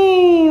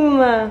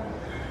came.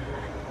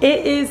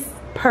 It is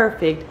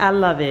perfect. I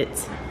love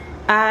it.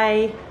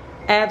 I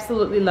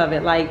absolutely love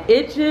it. Like,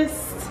 it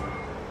just,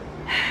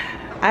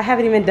 I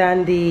haven't even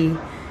done the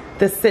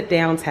sit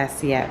down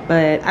test yet,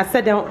 but I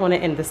sat down on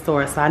it in the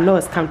store, so I know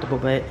it's comfortable.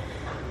 But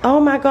oh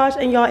my gosh,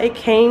 and y'all, it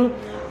came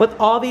with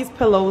all these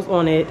pillows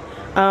on it.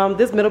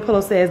 This middle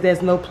pillow says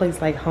there's no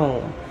place like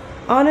home.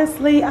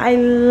 Honestly, I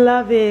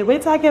love it. We're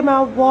talking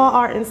about wall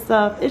art and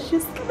stuff. It's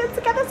just coming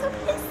together so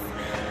nice.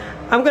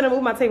 I'm gonna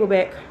move my table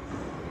back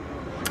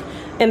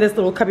in this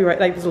little cubby, right,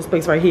 like this little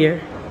space right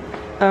here.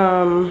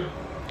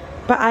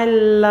 But I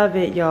love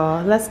it,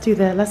 y'all. Let's do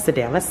that. Let's sit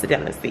down. Let's sit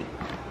down. Let's see.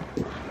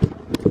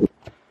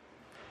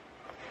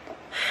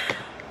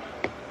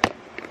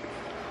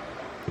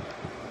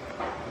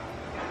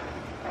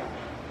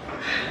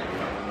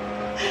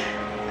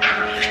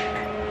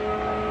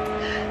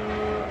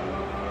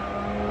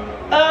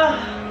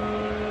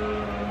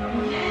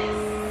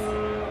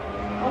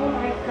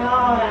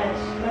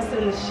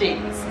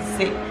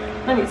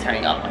 Let me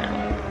turn y'all around.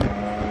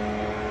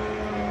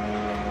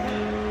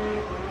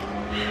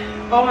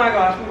 Oh my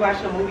gosh, we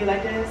watching a movie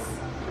like this?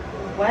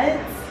 What?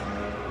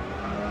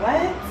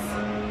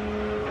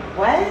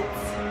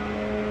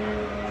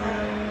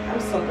 I'm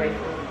so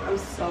grateful. I'm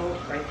so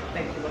grateful.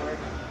 Thank you, Lord.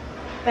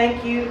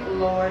 Thank you,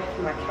 Lord,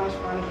 for my couch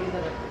finally being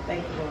delivered.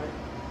 Thank you, Lord.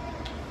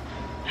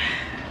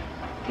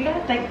 You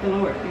gotta thank the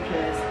Lord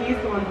because He's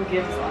the one who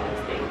gives us all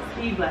these things.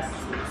 He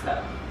blesses me,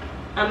 so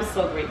I'm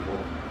so grateful.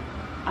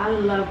 I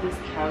love this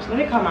couch. Let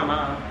me call my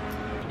mom.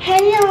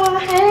 Hey y'all,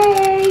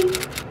 hey.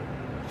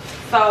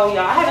 So y'all,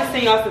 I haven't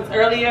seen y'all since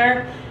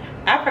earlier.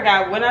 I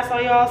forgot when I saw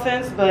y'all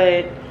since,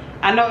 but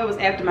I know it was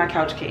after my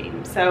couch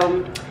came.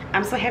 So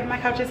I'm so happy my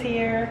couch is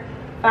here.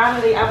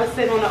 Finally, I was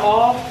sitting on it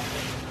all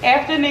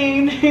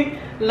afternoon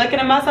looking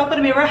at myself in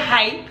the mirror,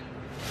 hype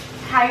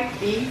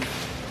beast.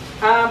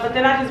 But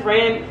then I just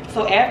ran,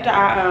 so after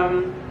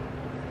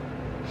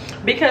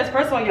because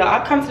first of all, y'all,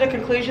 I come to the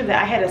conclusion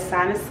that I had a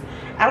sinus,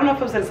 I don't know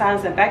if it was a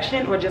sinus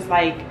infection or just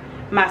like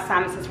my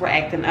sinuses were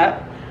acting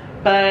up,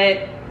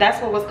 but that's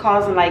what was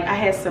causing, like I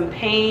had some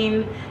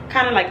pain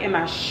kind of like in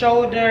my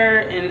shoulder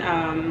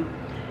and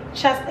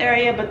chest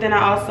area, but then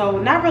I also,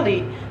 not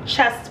really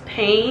chest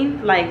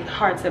pain, like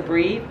hard to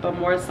breathe, but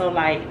more so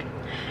like,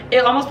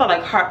 it almost felt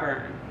like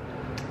heartburn.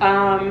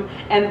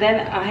 And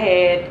then I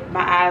had,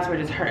 my eyes were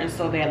just hurting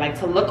so bad, like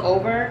to look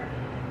over,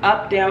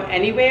 up, down,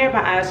 anywhere,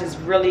 my eyes just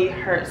really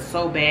hurt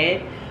so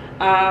bad.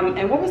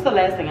 And what was the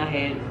last thing I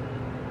had?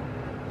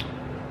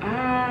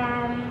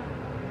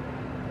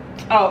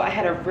 Oh, I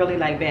had a really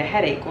like bad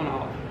headache going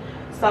off.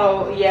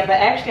 So yeah, but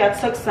actually I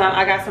took some,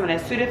 I got some of that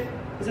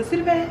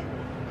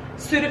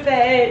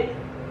Sudafed,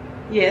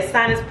 yeah,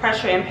 sinus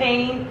pressure and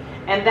pain,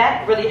 and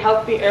that really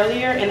helped me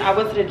earlier. And I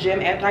went to the gym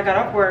after I got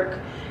off work,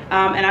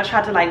 and I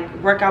tried to like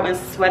work out and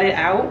sweat it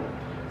out.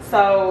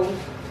 So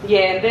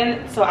yeah, and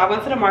then so I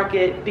went to the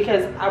market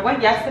because I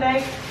went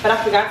yesterday, but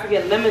I forgot to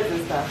get lemons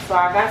and stuff. So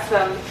I got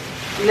some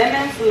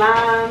lemons,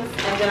 limes,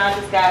 and then I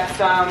just got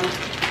some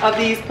of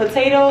these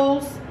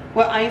potatoes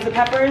with onions and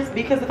peppers,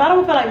 because if I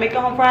don't feel like making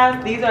home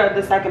fries, these are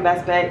the second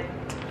best bet.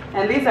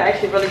 And these are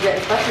actually really good,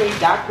 especially when you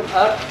dock them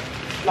up.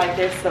 Like,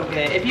 they're so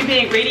good. If you're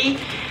being greedy,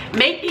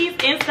 make these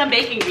in some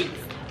baking grease.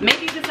 Make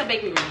these in some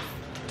baking grease.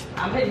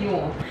 I'm hitting you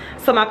on.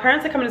 So my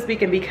parents are coming this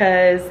weekend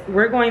because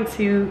we're going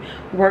to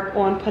work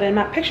on putting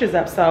my pictures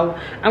up. So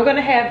I'm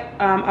gonna have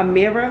a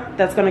mirror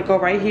that's gonna go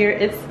right here.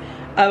 It's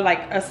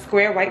like a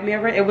square white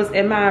mirror. It was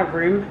in my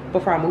room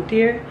before I moved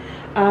here,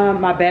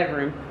 my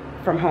bedroom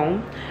from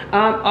home.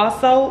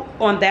 Also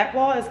on that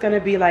wall is gonna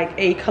be like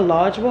a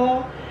collage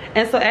wall.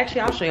 And so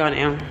actually I'll show y'all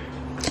now.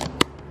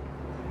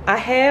 I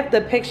have the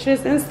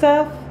pictures and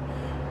stuff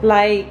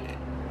like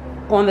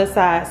on the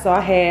side. So I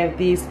have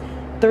these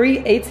 3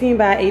 18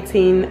 by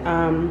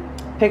 18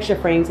 picture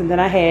frames, and then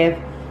I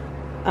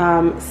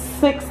have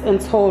 6 in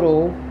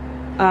total.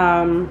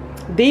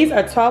 These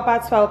are 12 by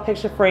 12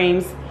 picture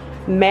frames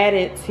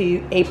matted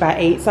to 8 by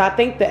 8. So I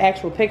think the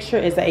actual picture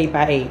is an 8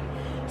 by 8.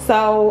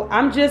 So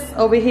I'm just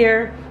over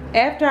here,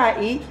 after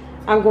I eat,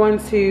 I'm going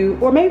to,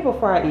 or maybe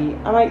before I eat,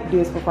 I might do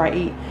this before I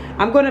eat,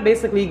 I'm going to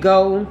basically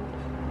go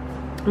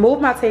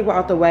move my table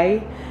out the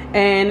way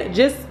and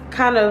just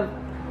kind of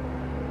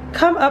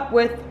come up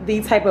with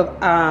the type of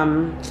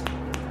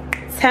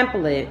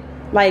template,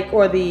 like,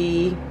 or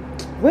the,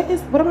 what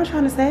am I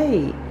trying to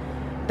say?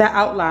 The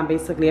outline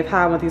basically of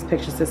how I want these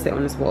pictures to sit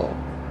on this wall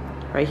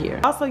right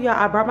here. Also, y'all,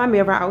 I brought my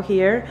mirror out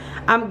here.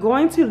 I'm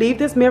going to leave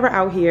this mirror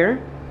out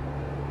here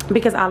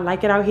because I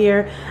like it out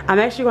here. I'm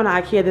actually going to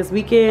Ikea this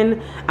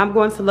weekend. I'm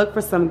going to look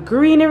for some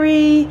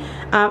greenery.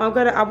 I'm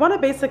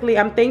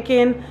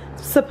thinking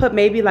to put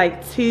maybe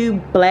like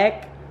 2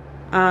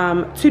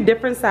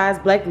 different size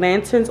black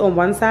lanterns on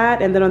one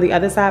side, and then on the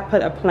other side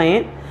put a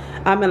plant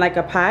in like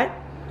a pot.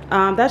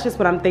 That's just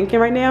what I'm thinking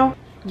right now.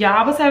 Y'all,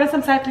 I was having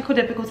some technical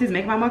difficulties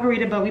making my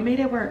margarita, but we made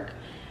it work.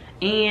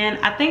 And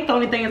I think the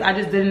only thing is I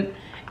just didn't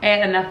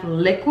add enough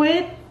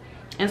liquid,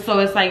 and so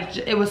it's like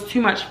it was too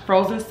much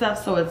frozen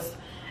stuff, so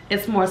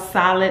it's more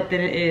solid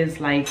than it is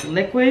like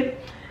liquid.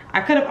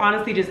 I could have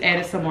honestly just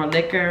added some more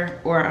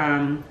liquor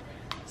or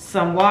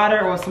some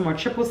water or some more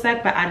triple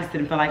sec, but I just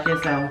didn't feel like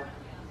it, so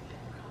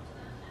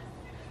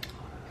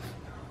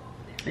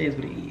it is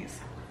what it is.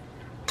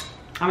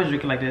 I'm gonna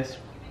drink it like this.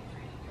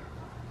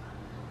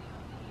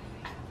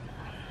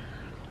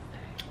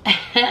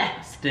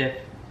 Stiff.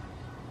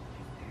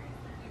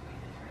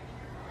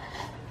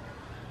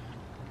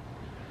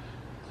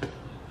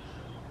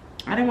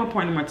 I didn't want to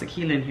pour any more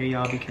tequila in here,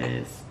 y'all,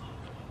 because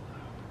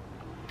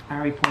I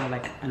already poured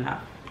like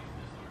enough.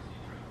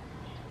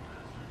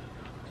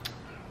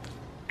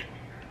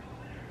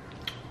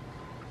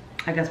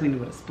 I guess we need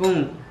with a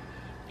spoon.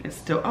 It's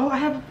still, oh,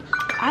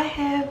 I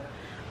have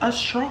a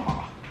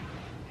straw.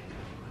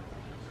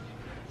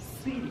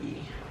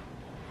 Sweetie,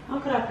 how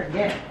could I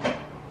forget?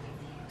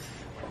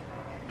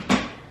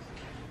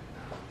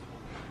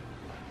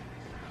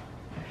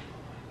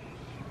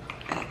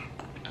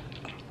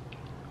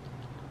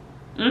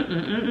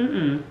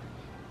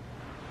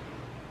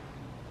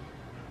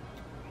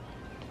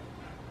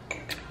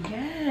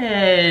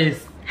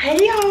 Yes.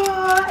 Hey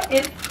y'all,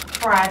 it's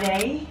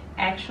Friday.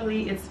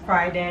 Actually, it's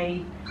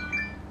Friday,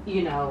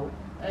 you know,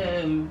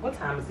 what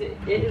time is it?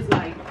 It is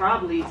like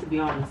probably, to be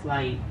honest,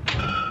 like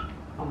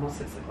almost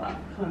 6 o'clock.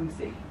 Let me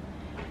see.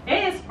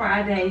 It is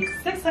Friday,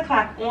 6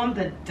 o'clock on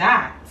the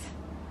dot.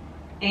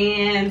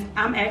 And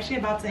I'm actually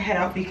about to head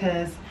out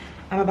because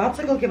I'm about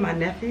to go get my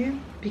nephew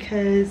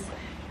because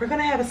we're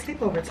gonna have a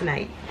sleepover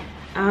tonight.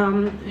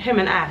 Him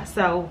and I.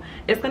 So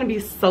it's gonna be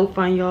so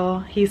fun, y'all.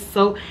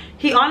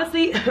 He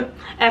honestly,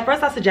 at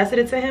first I suggested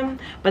it to him,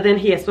 but then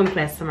he had swim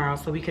class tomorrow,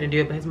 so we couldn't do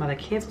it. But his mother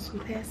canceled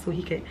swim class so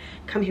he could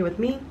come here with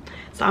me.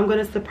 So I'm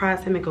gonna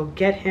surprise him and go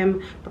get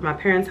him from my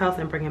parents' house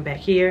and bring him back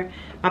here.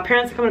 My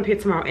parents are coming up here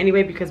tomorrow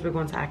anyway because we're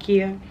going to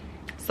Ikea.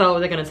 So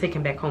they're gonna take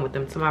him back home with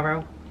them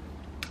tomorrow.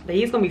 But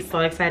he's gonna be so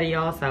excited,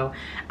 y'all. So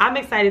I'm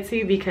excited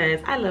too because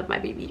I love my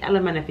baby. I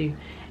love my nephew.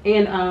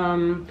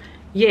 And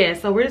yeah,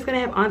 so we're just gonna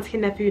have auntie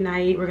and nephew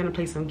night. We're gonna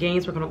play some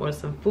games. We're gonna order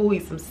some food,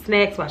 eat some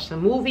snacks, watch some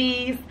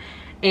movies.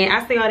 And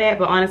I say all that,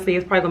 but honestly,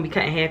 it's probably gonna be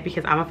cut in half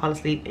because I'm gonna fall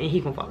asleep and he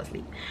gonna fall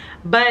asleep.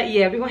 But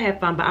yeah, we're gonna have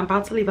fun. But I'm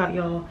about to leave out,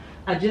 y'all.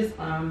 I just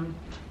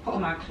put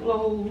on my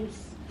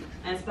clothes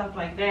and stuff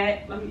like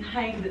that. Let me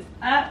hang this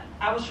up.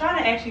 I was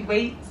trying to actually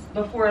wait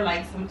before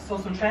like some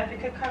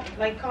traffic could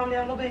calm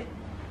down a little bit.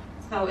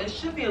 So it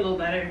should be a little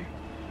better.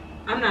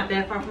 I'm not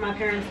that far from my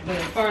parents, but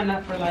far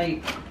enough for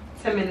like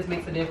 10 minutes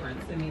makes a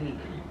difference in me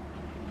leaving.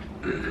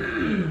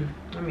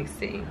 Let me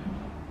see.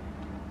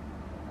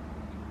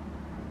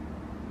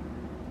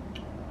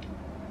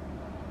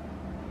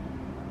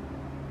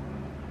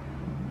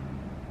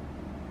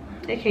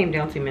 It came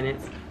down 2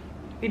 minutes.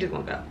 We just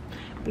gonna go.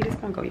 We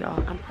just gonna go,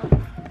 y'all.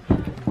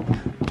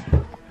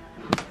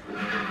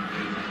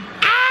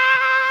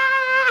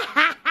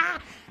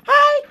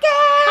 Hi,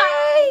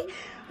 Kay.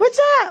 What's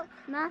up?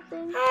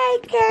 Nothing. Hi,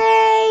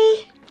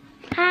 Kay.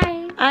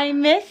 Hi. I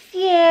miss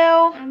you.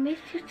 I miss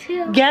you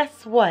too.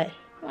 Guess what?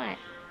 What?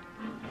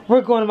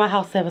 We're going to my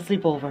house to have a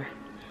sleepover.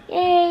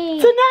 Yay.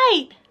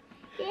 Tonight.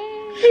 Yay.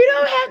 You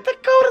don't have to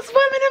go to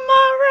swimming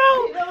tomorrow.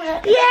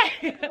 Yeah.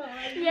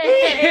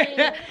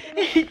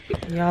 Yay.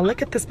 Y'all,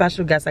 look at the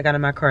special guest I got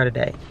in my car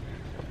today.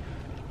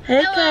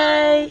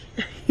 Hey,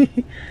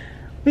 Kay.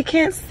 We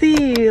can't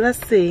see you.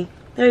 Let's see.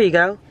 There you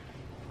go.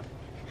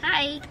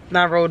 Hi.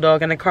 My road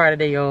dog in the car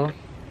today, y'all.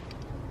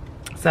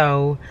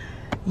 So,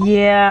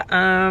 yeah,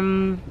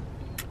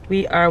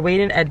 we are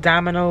waiting at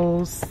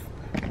Domino's.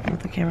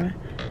 With the camera.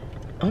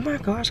 Oh my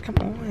gosh, come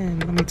on.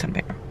 Let me turn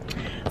back.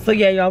 So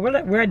yeah, y'all,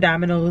 we're at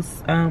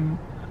Domino's.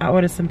 I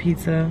ordered some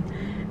pizza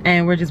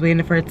and we're just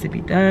waiting for it to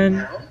be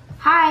done.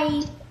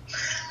 Hi.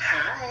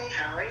 Hi,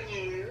 how are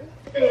you?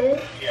 Good.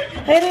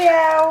 Hey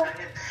Leo.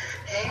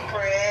 Hey,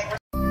 Britt.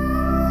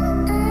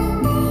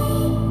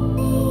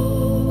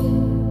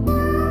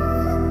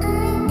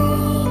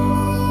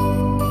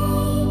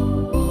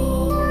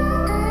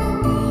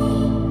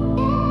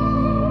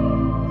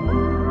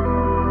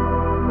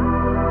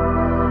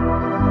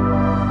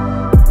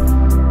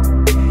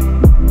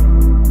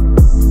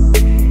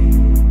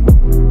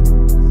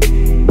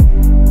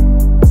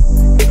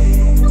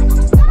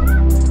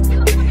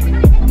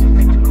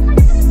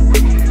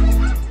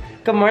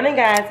 Good morning,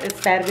 guys. It's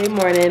Saturday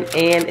morning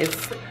and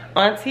it's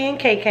Auntie and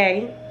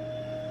KK.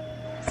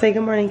 Say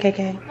good morning,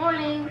 KK.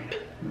 Morning.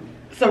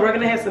 So we're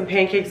gonna have some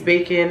pancakes,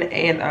 bacon,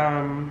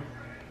 and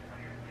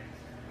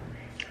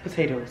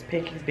potatoes.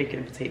 Pancakes, bacon,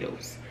 and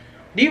potatoes.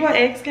 Do you want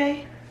eggs,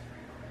 Kay?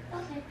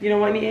 Okay. You don't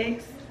want any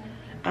eggs?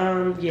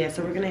 Yeah,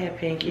 so we're gonna have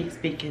pancakes,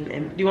 bacon,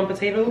 and do you want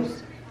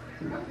potatoes?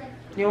 Okay.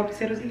 You don't want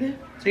potatoes either?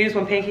 So you just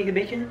want pancakes and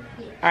bacon?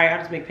 Yeah. Alright, I'll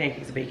just make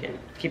pancakes and bacon.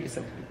 Keep it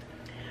simple.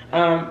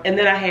 And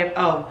then I have,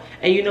 oh,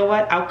 and you know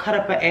what? I'll cut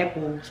up an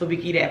apple so we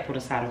can eat an apple to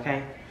the side,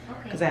 okay?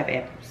 Okay. Because I have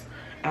apples.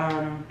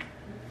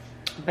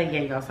 But yeah,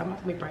 y'all, so I'm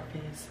about to make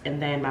breakfast.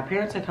 And then my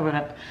parents are coming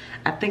up.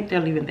 I think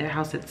they're leaving their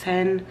house at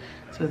 10.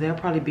 So they'll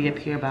probably be up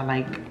here by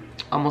like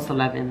almost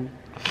 11.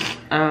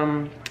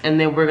 And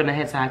then we're gonna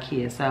head to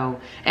Ikea. So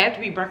after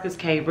we breakfast,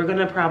 Kay, we're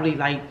gonna probably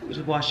like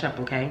just wash up,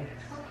 okay?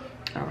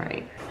 All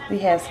right. We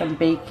have some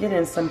bacon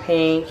and some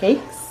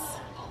pancakes.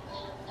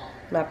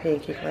 My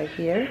pancake right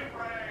here.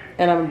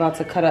 And I'm about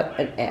to cut up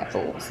an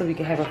apple so we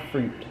can have a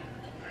fruit.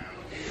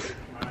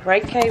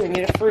 Right, Kay? We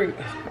need a fruit.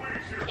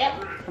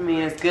 Yep. I mean,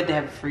 it's good to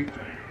have a fruit.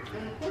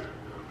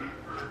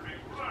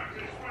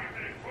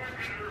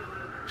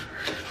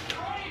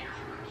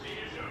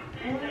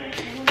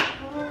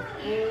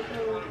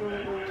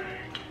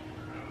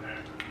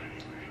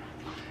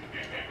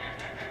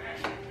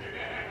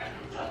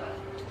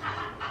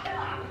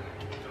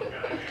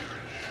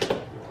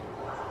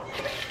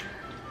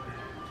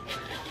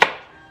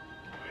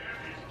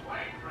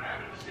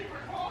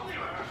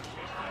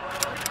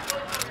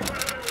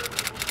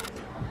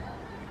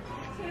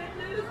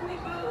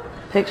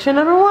 Picture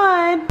number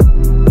 1.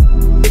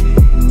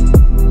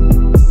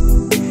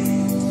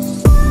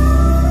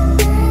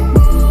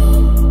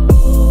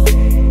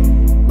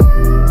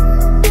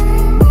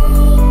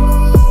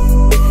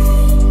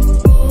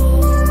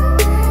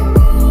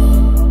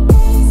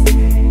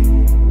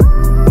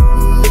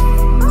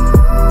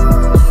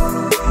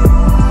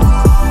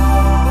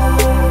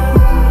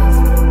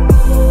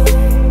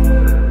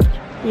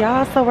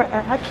 Y'all, so we're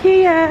at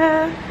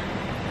Ikea.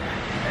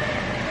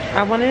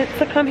 I wanted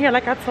to come here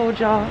like I told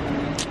y'all.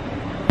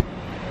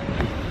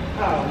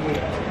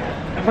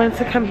 I wanted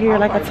to come here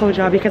like I told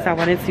y'all because I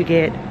wanted to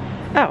get,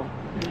 I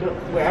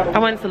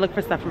wanted to look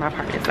for stuff for my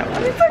apartment. So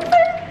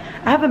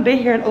I haven't been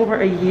here in over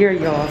a year,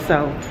 y'all.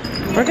 So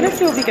we're gonna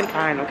see what we can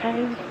find, okay?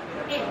 I'm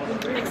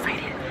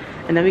excited.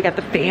 And then we got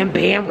the Bam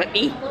Bam with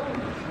me.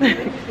 As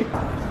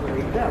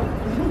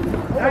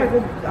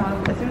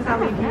soon as I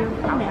leave here,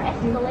 I'm gonna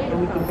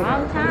escalate for a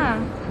long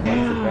time.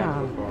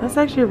 Wow, that's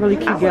actually a really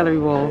cute gallery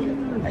wall.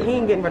 He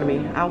ain't getting rid of me.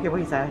 I don't care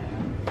what he said.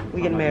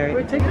 We getting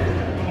married.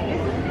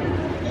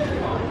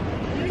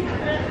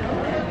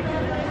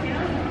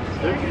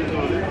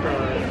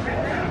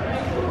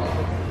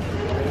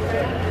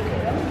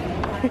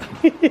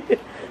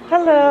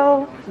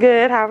 Hello.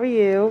 Good. How are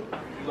you?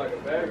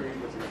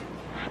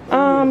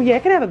 Yeah,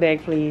 can I have a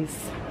bag,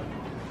 please?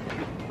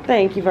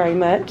 Thank you very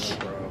much.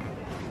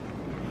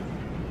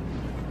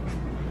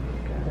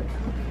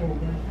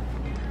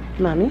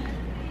 Mommy,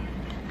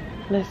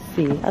 let's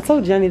see. I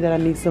told Jenny that I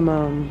need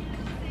some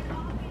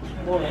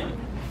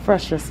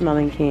fresher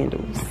smelling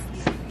candles.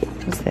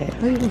 What's that?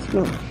 How you gonna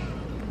smell it?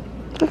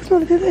 Look, smell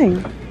the good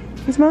thing.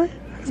 You smell it?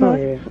 Smell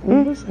it?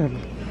 What's that?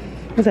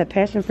 What's that?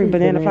 Passion fruit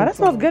banana flower. That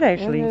smells good,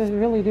 actually. It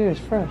really do. It's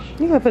fresh.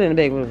 You can put it in a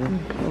bag with me.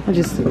 I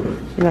just,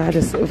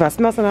 if I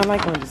smell something I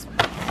like, I'll just,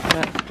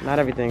 not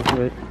everything,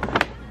 but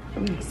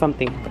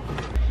something.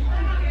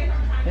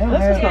 Yeah,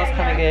 this one smells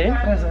kind of good.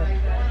 What is it?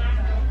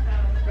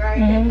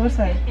 What's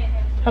that?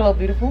 Hello,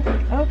 beautiful.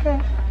 Okay.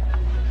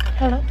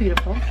 Hello,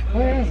 beautiful.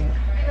 Where is it?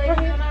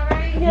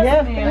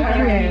 Yes,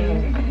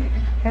 Thank you.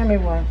 Hand me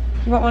one.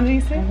 You want one of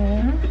these too?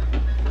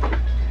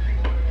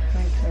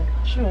 Thank you.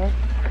 Sure.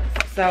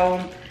 So,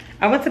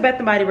 I went to Bath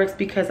and Body Works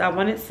because I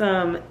wanted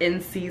some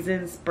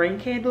in-season spring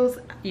candles.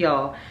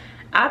 Y'all,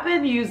 I've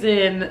been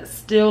using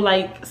still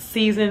like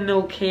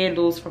seasonal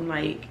candles from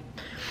like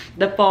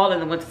the fall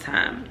and the winter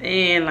time.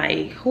 And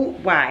like,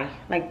 why?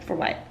 Like, for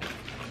what?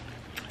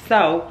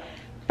 So,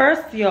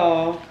 first,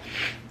 y'all,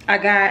 I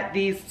got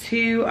these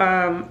two,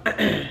 I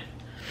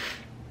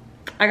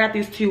got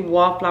these two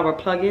wallflower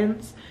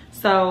plugins.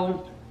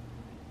 So,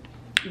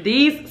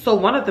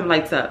 one of them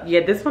lights up.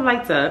 Yeah, this one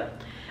lights up.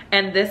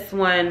 And this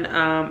one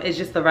is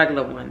just the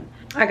regular one.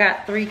 I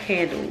got 3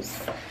 candles.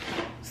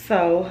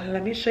 So,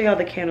 let me show y'all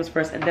the candles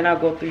first, and then I'll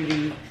go through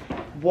the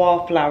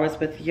wallflowers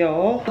with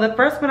y'all. The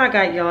first one I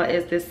got, y'all,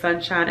 is this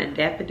Sunshine and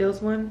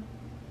Daffodils one.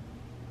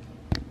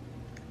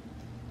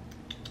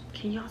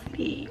 Can y'all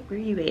see? Where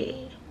you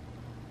at?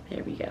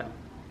 There we go.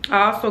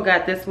 I also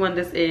got this one.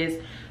 This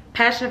is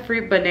Passion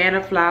Fruit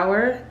Banana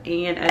Flower.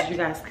 And as you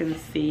guys can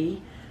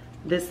see,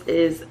 this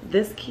is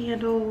this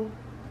candle.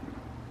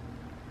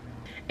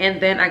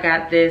 And then I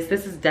got this.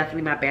 This is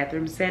definitely my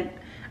bathroom scent.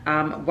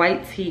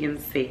 White tea and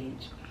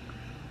sage.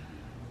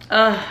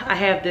 I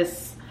have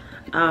this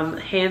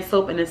hand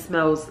soap and it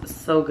smells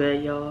so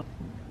good, y'all.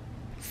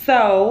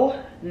 So,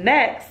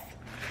 next,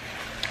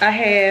 I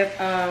have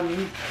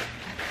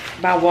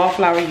my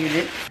wallflower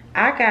unit.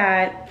 I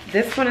got,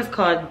 this one is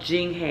called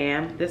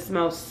Jingham. This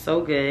smells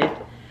so good.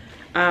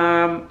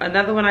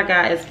 Another one I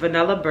got is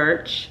Vanilla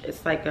Birch.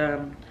 It's like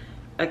a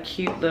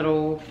cute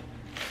little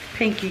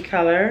pinky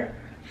color.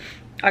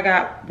 I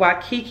got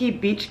Waikiki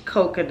Beach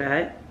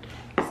Coconut.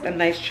 It's a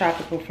nice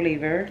tropical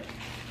flavor.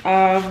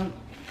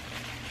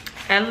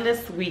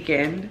 Endless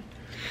Weekend,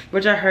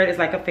 which I heard is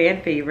like a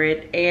fan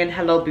favorite, and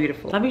Hello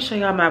Beautiful. Let me show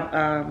y'all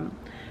my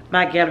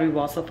my gallery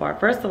wall so far.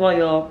 First of all,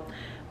 y'all,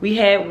 we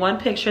had one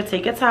picture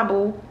take a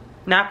tumble,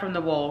 not from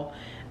the wall.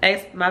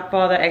 My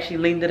father actually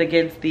leaned it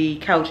against the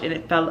couch and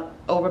it fell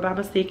over by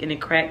mistake and it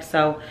cracked.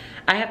 So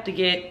I have to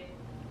get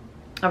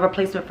a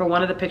replacement for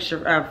one of the picture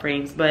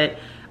frames, but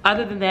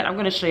other than that, I'm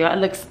gonna show y'all. It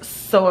looks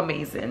so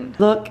amazing.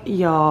 Look,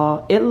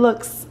 y'all, it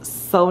looks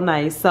so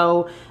nice.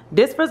 So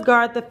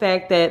disregard the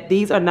fact that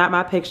these are not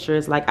my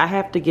pictures. Like, I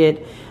have to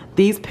get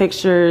these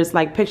pictures,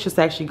 like pictures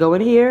to actually go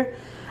in here.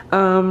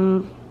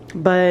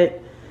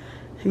 But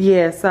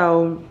yeah,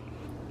 so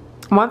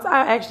once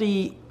I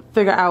actually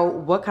figure out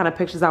what kind of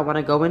pictures I want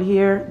to go in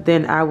here,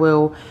 then I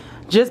will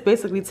just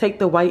basically take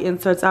the white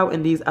inserts out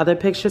and these other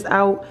pictures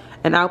out,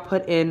 and I'll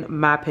put in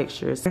my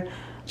pictures.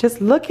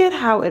 Just look at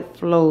how it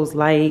flows,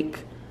 like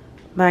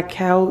my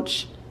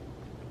couch,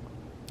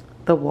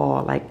 the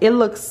wall, like it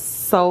looks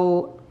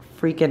so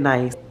freaking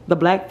nice. The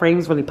black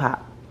frames really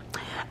pop.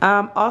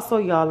 Also,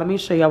 y'all, let me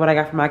show y'all what I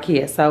got from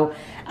Ikea. So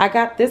I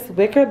got this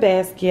wicker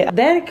basket.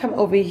 Then come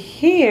over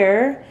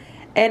here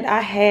and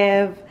I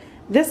have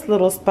this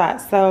little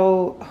spot.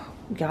 So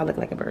y'all look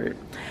like a bird.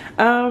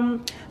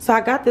 So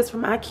I got this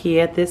from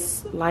Ikea,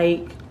 this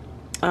like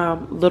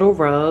little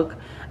rug.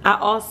 I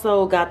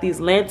also got these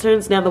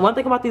lanterns. Now the one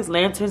thing about these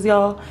lanterns,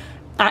 y'all,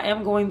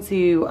 I'm going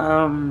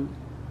to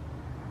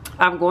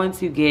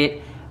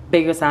get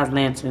bigger size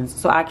lanterns.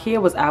 So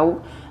Ikea was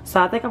out, so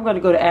I think I'm going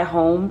to go to At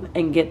Home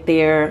and get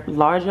their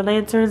larger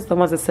lanterns, the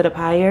ones that sit up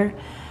higher,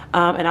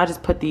 and I'll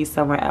just put these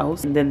somewhere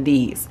else. And then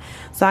these,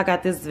 so I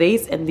got this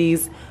vase and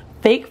these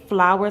fake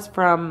flowers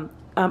from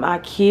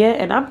Ikea,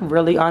 and I'm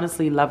really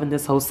honestly loving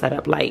this whole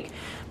setup. Like,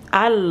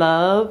 I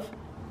love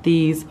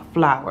these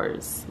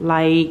flowers.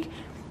 Like,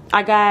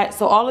 I got,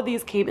 so all of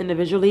these came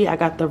individually. I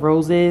got the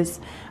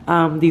roses,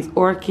 these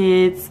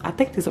orchids. I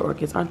think these are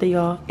orchids, aren't they,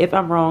 y'all? If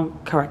I'm wrong,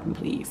 correct me,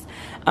 please.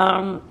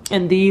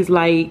 And these,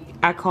 like,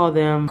 I call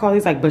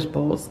these like bush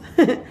bowls.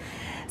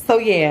 So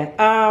yeah,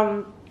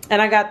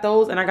 and I got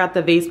those, and I got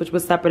the vase, which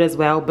was separate as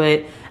well.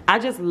 But I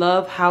just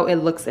love how it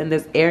looks in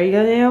this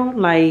area now.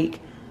 Like,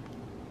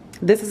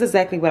 this is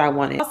exactly what I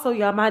wanted. Also,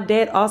 y'all, my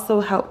dad also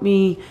helped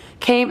me,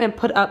 came and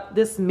put up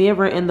this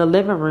mirror in the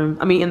living room,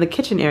 I mean in the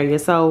kitchen area.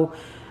 So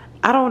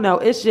I don't know,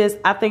 it's just,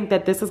 I think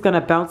that this is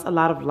gonna bounce a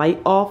lot of light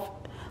off,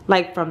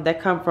 like that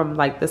come from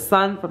like the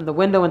sun, from the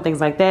window and things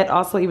like that.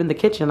 Also even the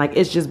kitchen, like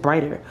it's just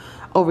brighter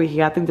over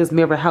here. I think this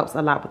mirror helps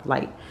a lot with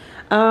light.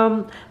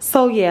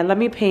 So yeah, let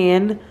me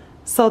pan.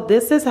 So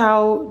this is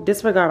how,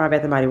 disregard my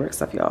Bath and Body Works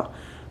stuff, y'all.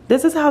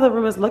 This is how the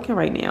room is looking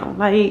right now.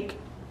 Like,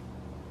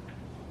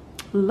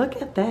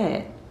 look at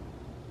that.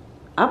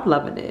 I'm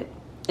loving it.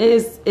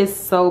 It's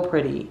so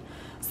pretty.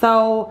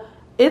 So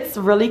it's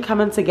really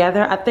coming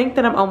together. I think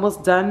that I'm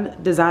almost done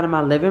designing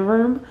my living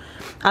room.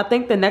 I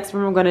think the next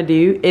room I'm gonna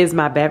do is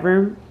my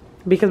bedroom,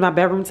 because my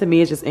bedroom to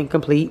me is just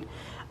incomplete.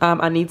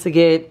 I need to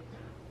get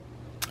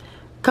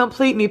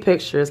complete new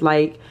pictures.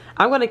 Like,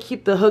 I'm gonna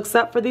keep the hooks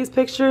up for these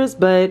pictures,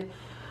 but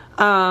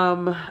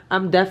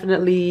I'm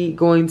definitely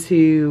going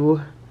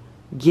to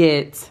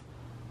get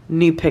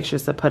new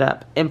pictures to put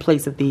up in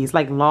place of these,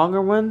 like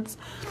longer ones,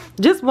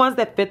 just ones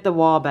that fit the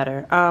wall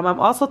better. I'm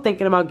also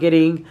thinking about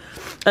getting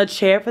a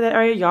chair for that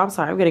area. Y'all, I'm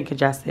sorry, I'm getting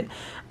congested.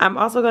 I'm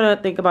also gonna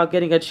think about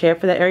getting a chair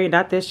for that area,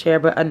 not this chair,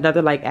 but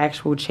another like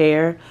actual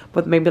chair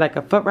with maybe like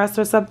a footrest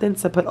or something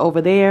to put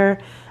over there.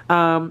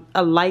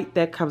 A light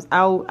that comes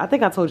out. I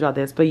think I told y'all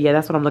this, but yeah,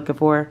 that's what I'm looking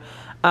for.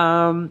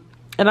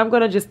 And I'm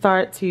gonna just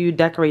start to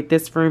decorate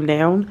this room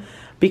down,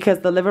 because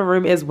the living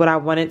room is what I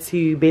wanted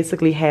to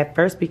basically have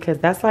first, because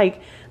that's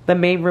like the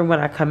main room when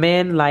I come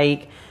in.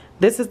 Like,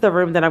 this is the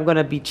room that I'm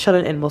gonna be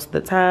chilling in most of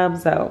the time.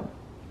 So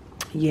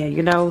yeah,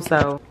 you know,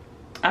 so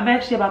I'm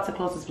actually about to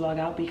close this vlog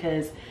out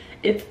because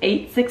it's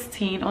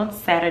 8:16 on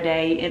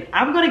Saturday, and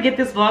I'm gonna get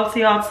this vlog to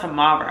y'all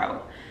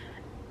tomorrow,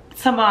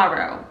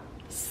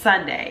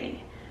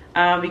 Sunday,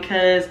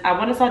 because I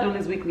want to start doing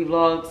these weekly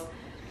vlogs.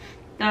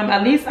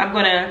 At least I'm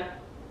gonna,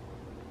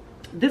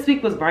 this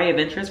week was very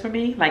adventurous for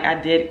me. Like, I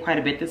did quite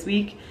a bit this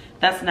week.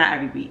 That's not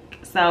every week.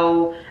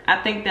 So I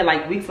think that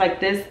like weeks like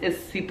this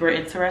is super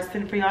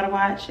interesting for y'all to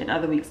watch, and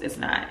other weeks it's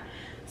not.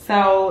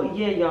 So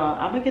yeah, y'all,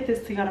 I'm gonna get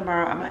this to y'all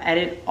tomorrow. I'm gonna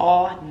edit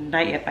all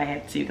night if I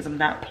have to, because I'm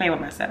not playing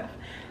with myself.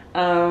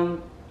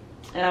 And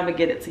I'm gonna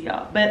get it to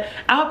y'all. But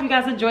I hope you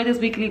guys enjoyed this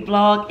weekly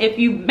vlog. If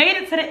you made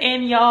it to the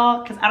end,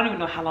 y'all, because I don't even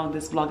know how long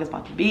this vlog is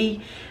about to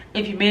be.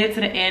 If you made it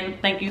to the end,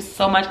 thank you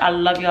so much. I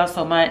love y'all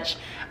so much.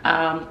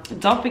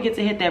 Don't forget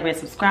to hit that red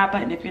subscribe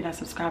button if you're not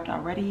subscribed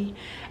already,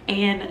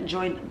 and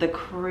join the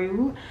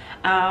crew.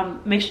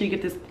 Make sure you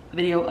give this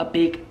video a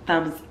big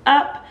thumbs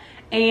up,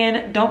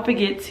 and don't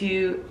forget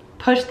to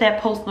push that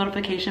post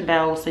notification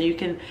bell so you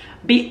can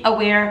be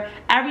aware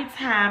every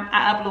time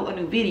I upload a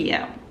new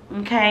video,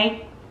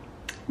 okay?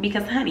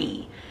 Because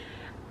honey,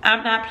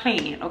 I'm not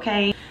playing,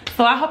 okay?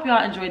 So I hope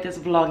y'all enjoyed this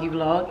vloggy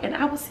vlog, and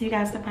I will see you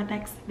guys in my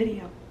next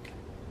video.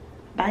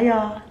 Bye,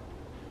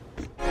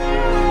 y'all.